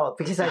my fault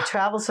because I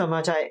travel so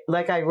much. I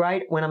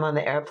write when I'm on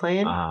the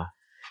airplane.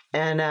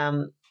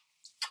 And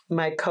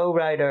my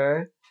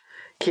co-writer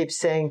keeps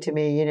saying to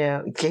me,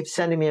 keeps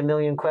sending me a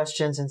million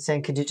questions and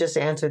saying, could you just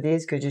answer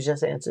these? Could you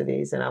just answer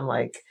these? And I'm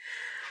like,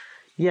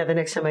 yeah, the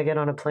next time I get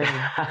on a plane.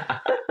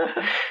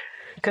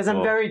 Because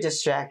I'm very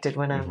distracted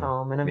when I'm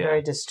home and I'm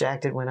very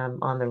distracted when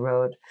I'm on the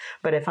road.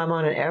 But if I'm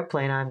on an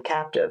airplane, I'm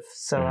captive.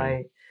 So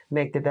I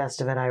make the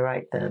best of it. I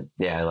write then.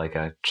 Yeah, I like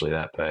actually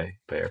that by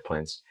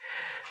airplanes.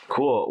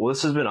 Cool. Well,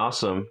 this has been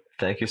awesome.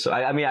 Thank you. So,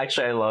 I mean,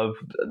 actually, I love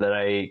that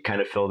I kind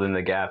of filled in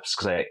the gaps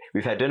because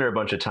we've had dinner a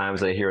bunch of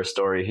times. I hear a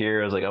story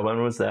here. I was like, oh,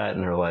 when was that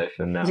in her life?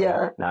 And now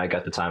I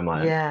got the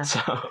timeline. Yeah.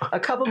 So a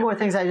couple more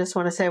things I just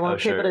want to say. I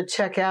want people to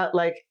check out,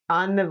 like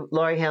on the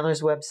Laurie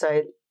Handlers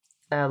website,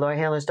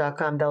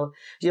 lauriehandlers.com.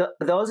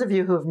 Those of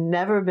you who have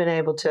never been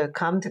able to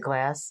come to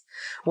class,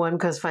 one,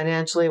 because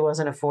financially it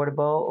wasn't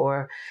affordable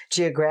or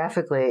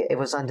geographically it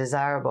was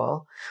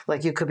undesirable.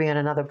 Like you could be in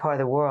another part of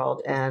the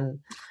world. And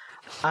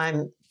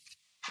I'm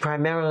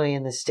primarily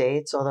in the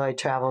States, although I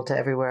travel to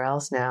everywhere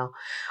else now.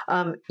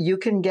 You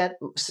can get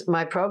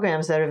my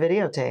programs that are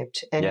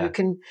videotaped,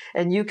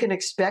 and you can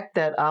expect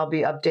that I'll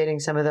be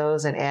updating some of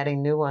those and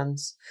adding new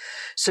ones.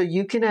 So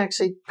you can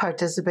actually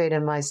participate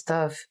in my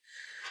stuff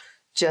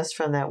just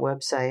from that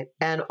website.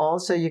 And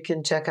also you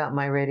can check out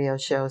my radio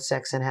show,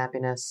 Sex and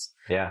Happiness.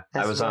 Yeah,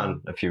 I was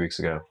on a few weeks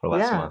ago or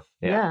last month.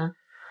 Yeah.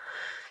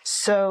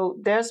 So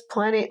there's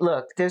plenty.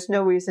 Look, there's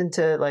no reason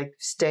to like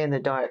stay in the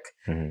dark.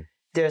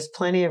 There's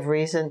plenty of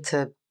reason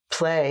to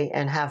play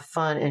and have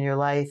fun in your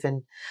life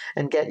and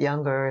get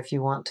younger if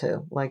you want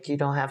to. Like you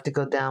don't have to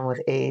go down with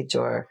age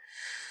or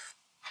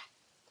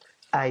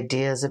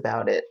ideas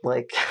about it.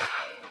 Like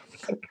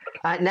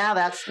now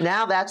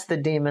that's the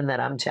demon that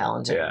I'm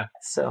challenging. Yeah.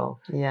 So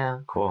yeah.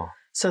 Cool.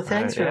 So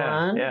thanks,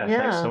 Ron. Yeah.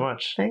 Thanks so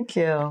much. Thank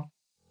you.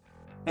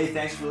 Hey,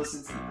 thanks for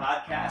listening to the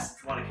podcast.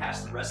 If you want to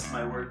catch the rest of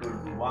my work, go to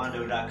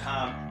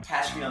Rwando.com.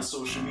 Catch me on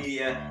social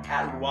media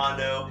at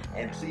Rwando,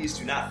 and please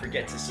do not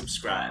forget to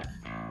subscribe.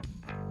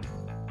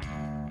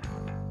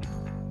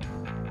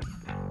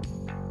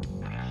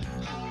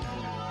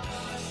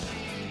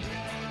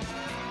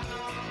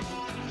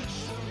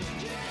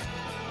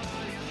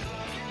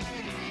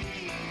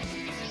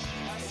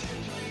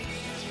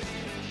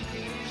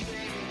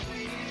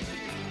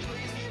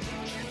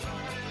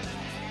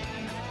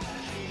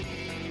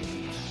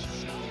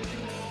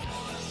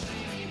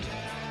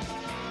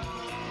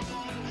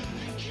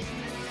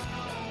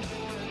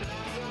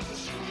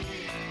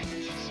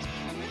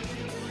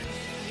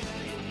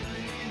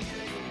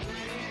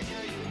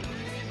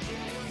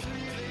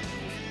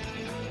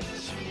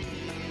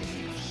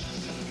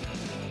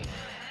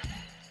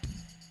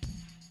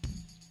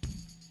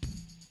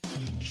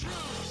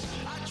 true.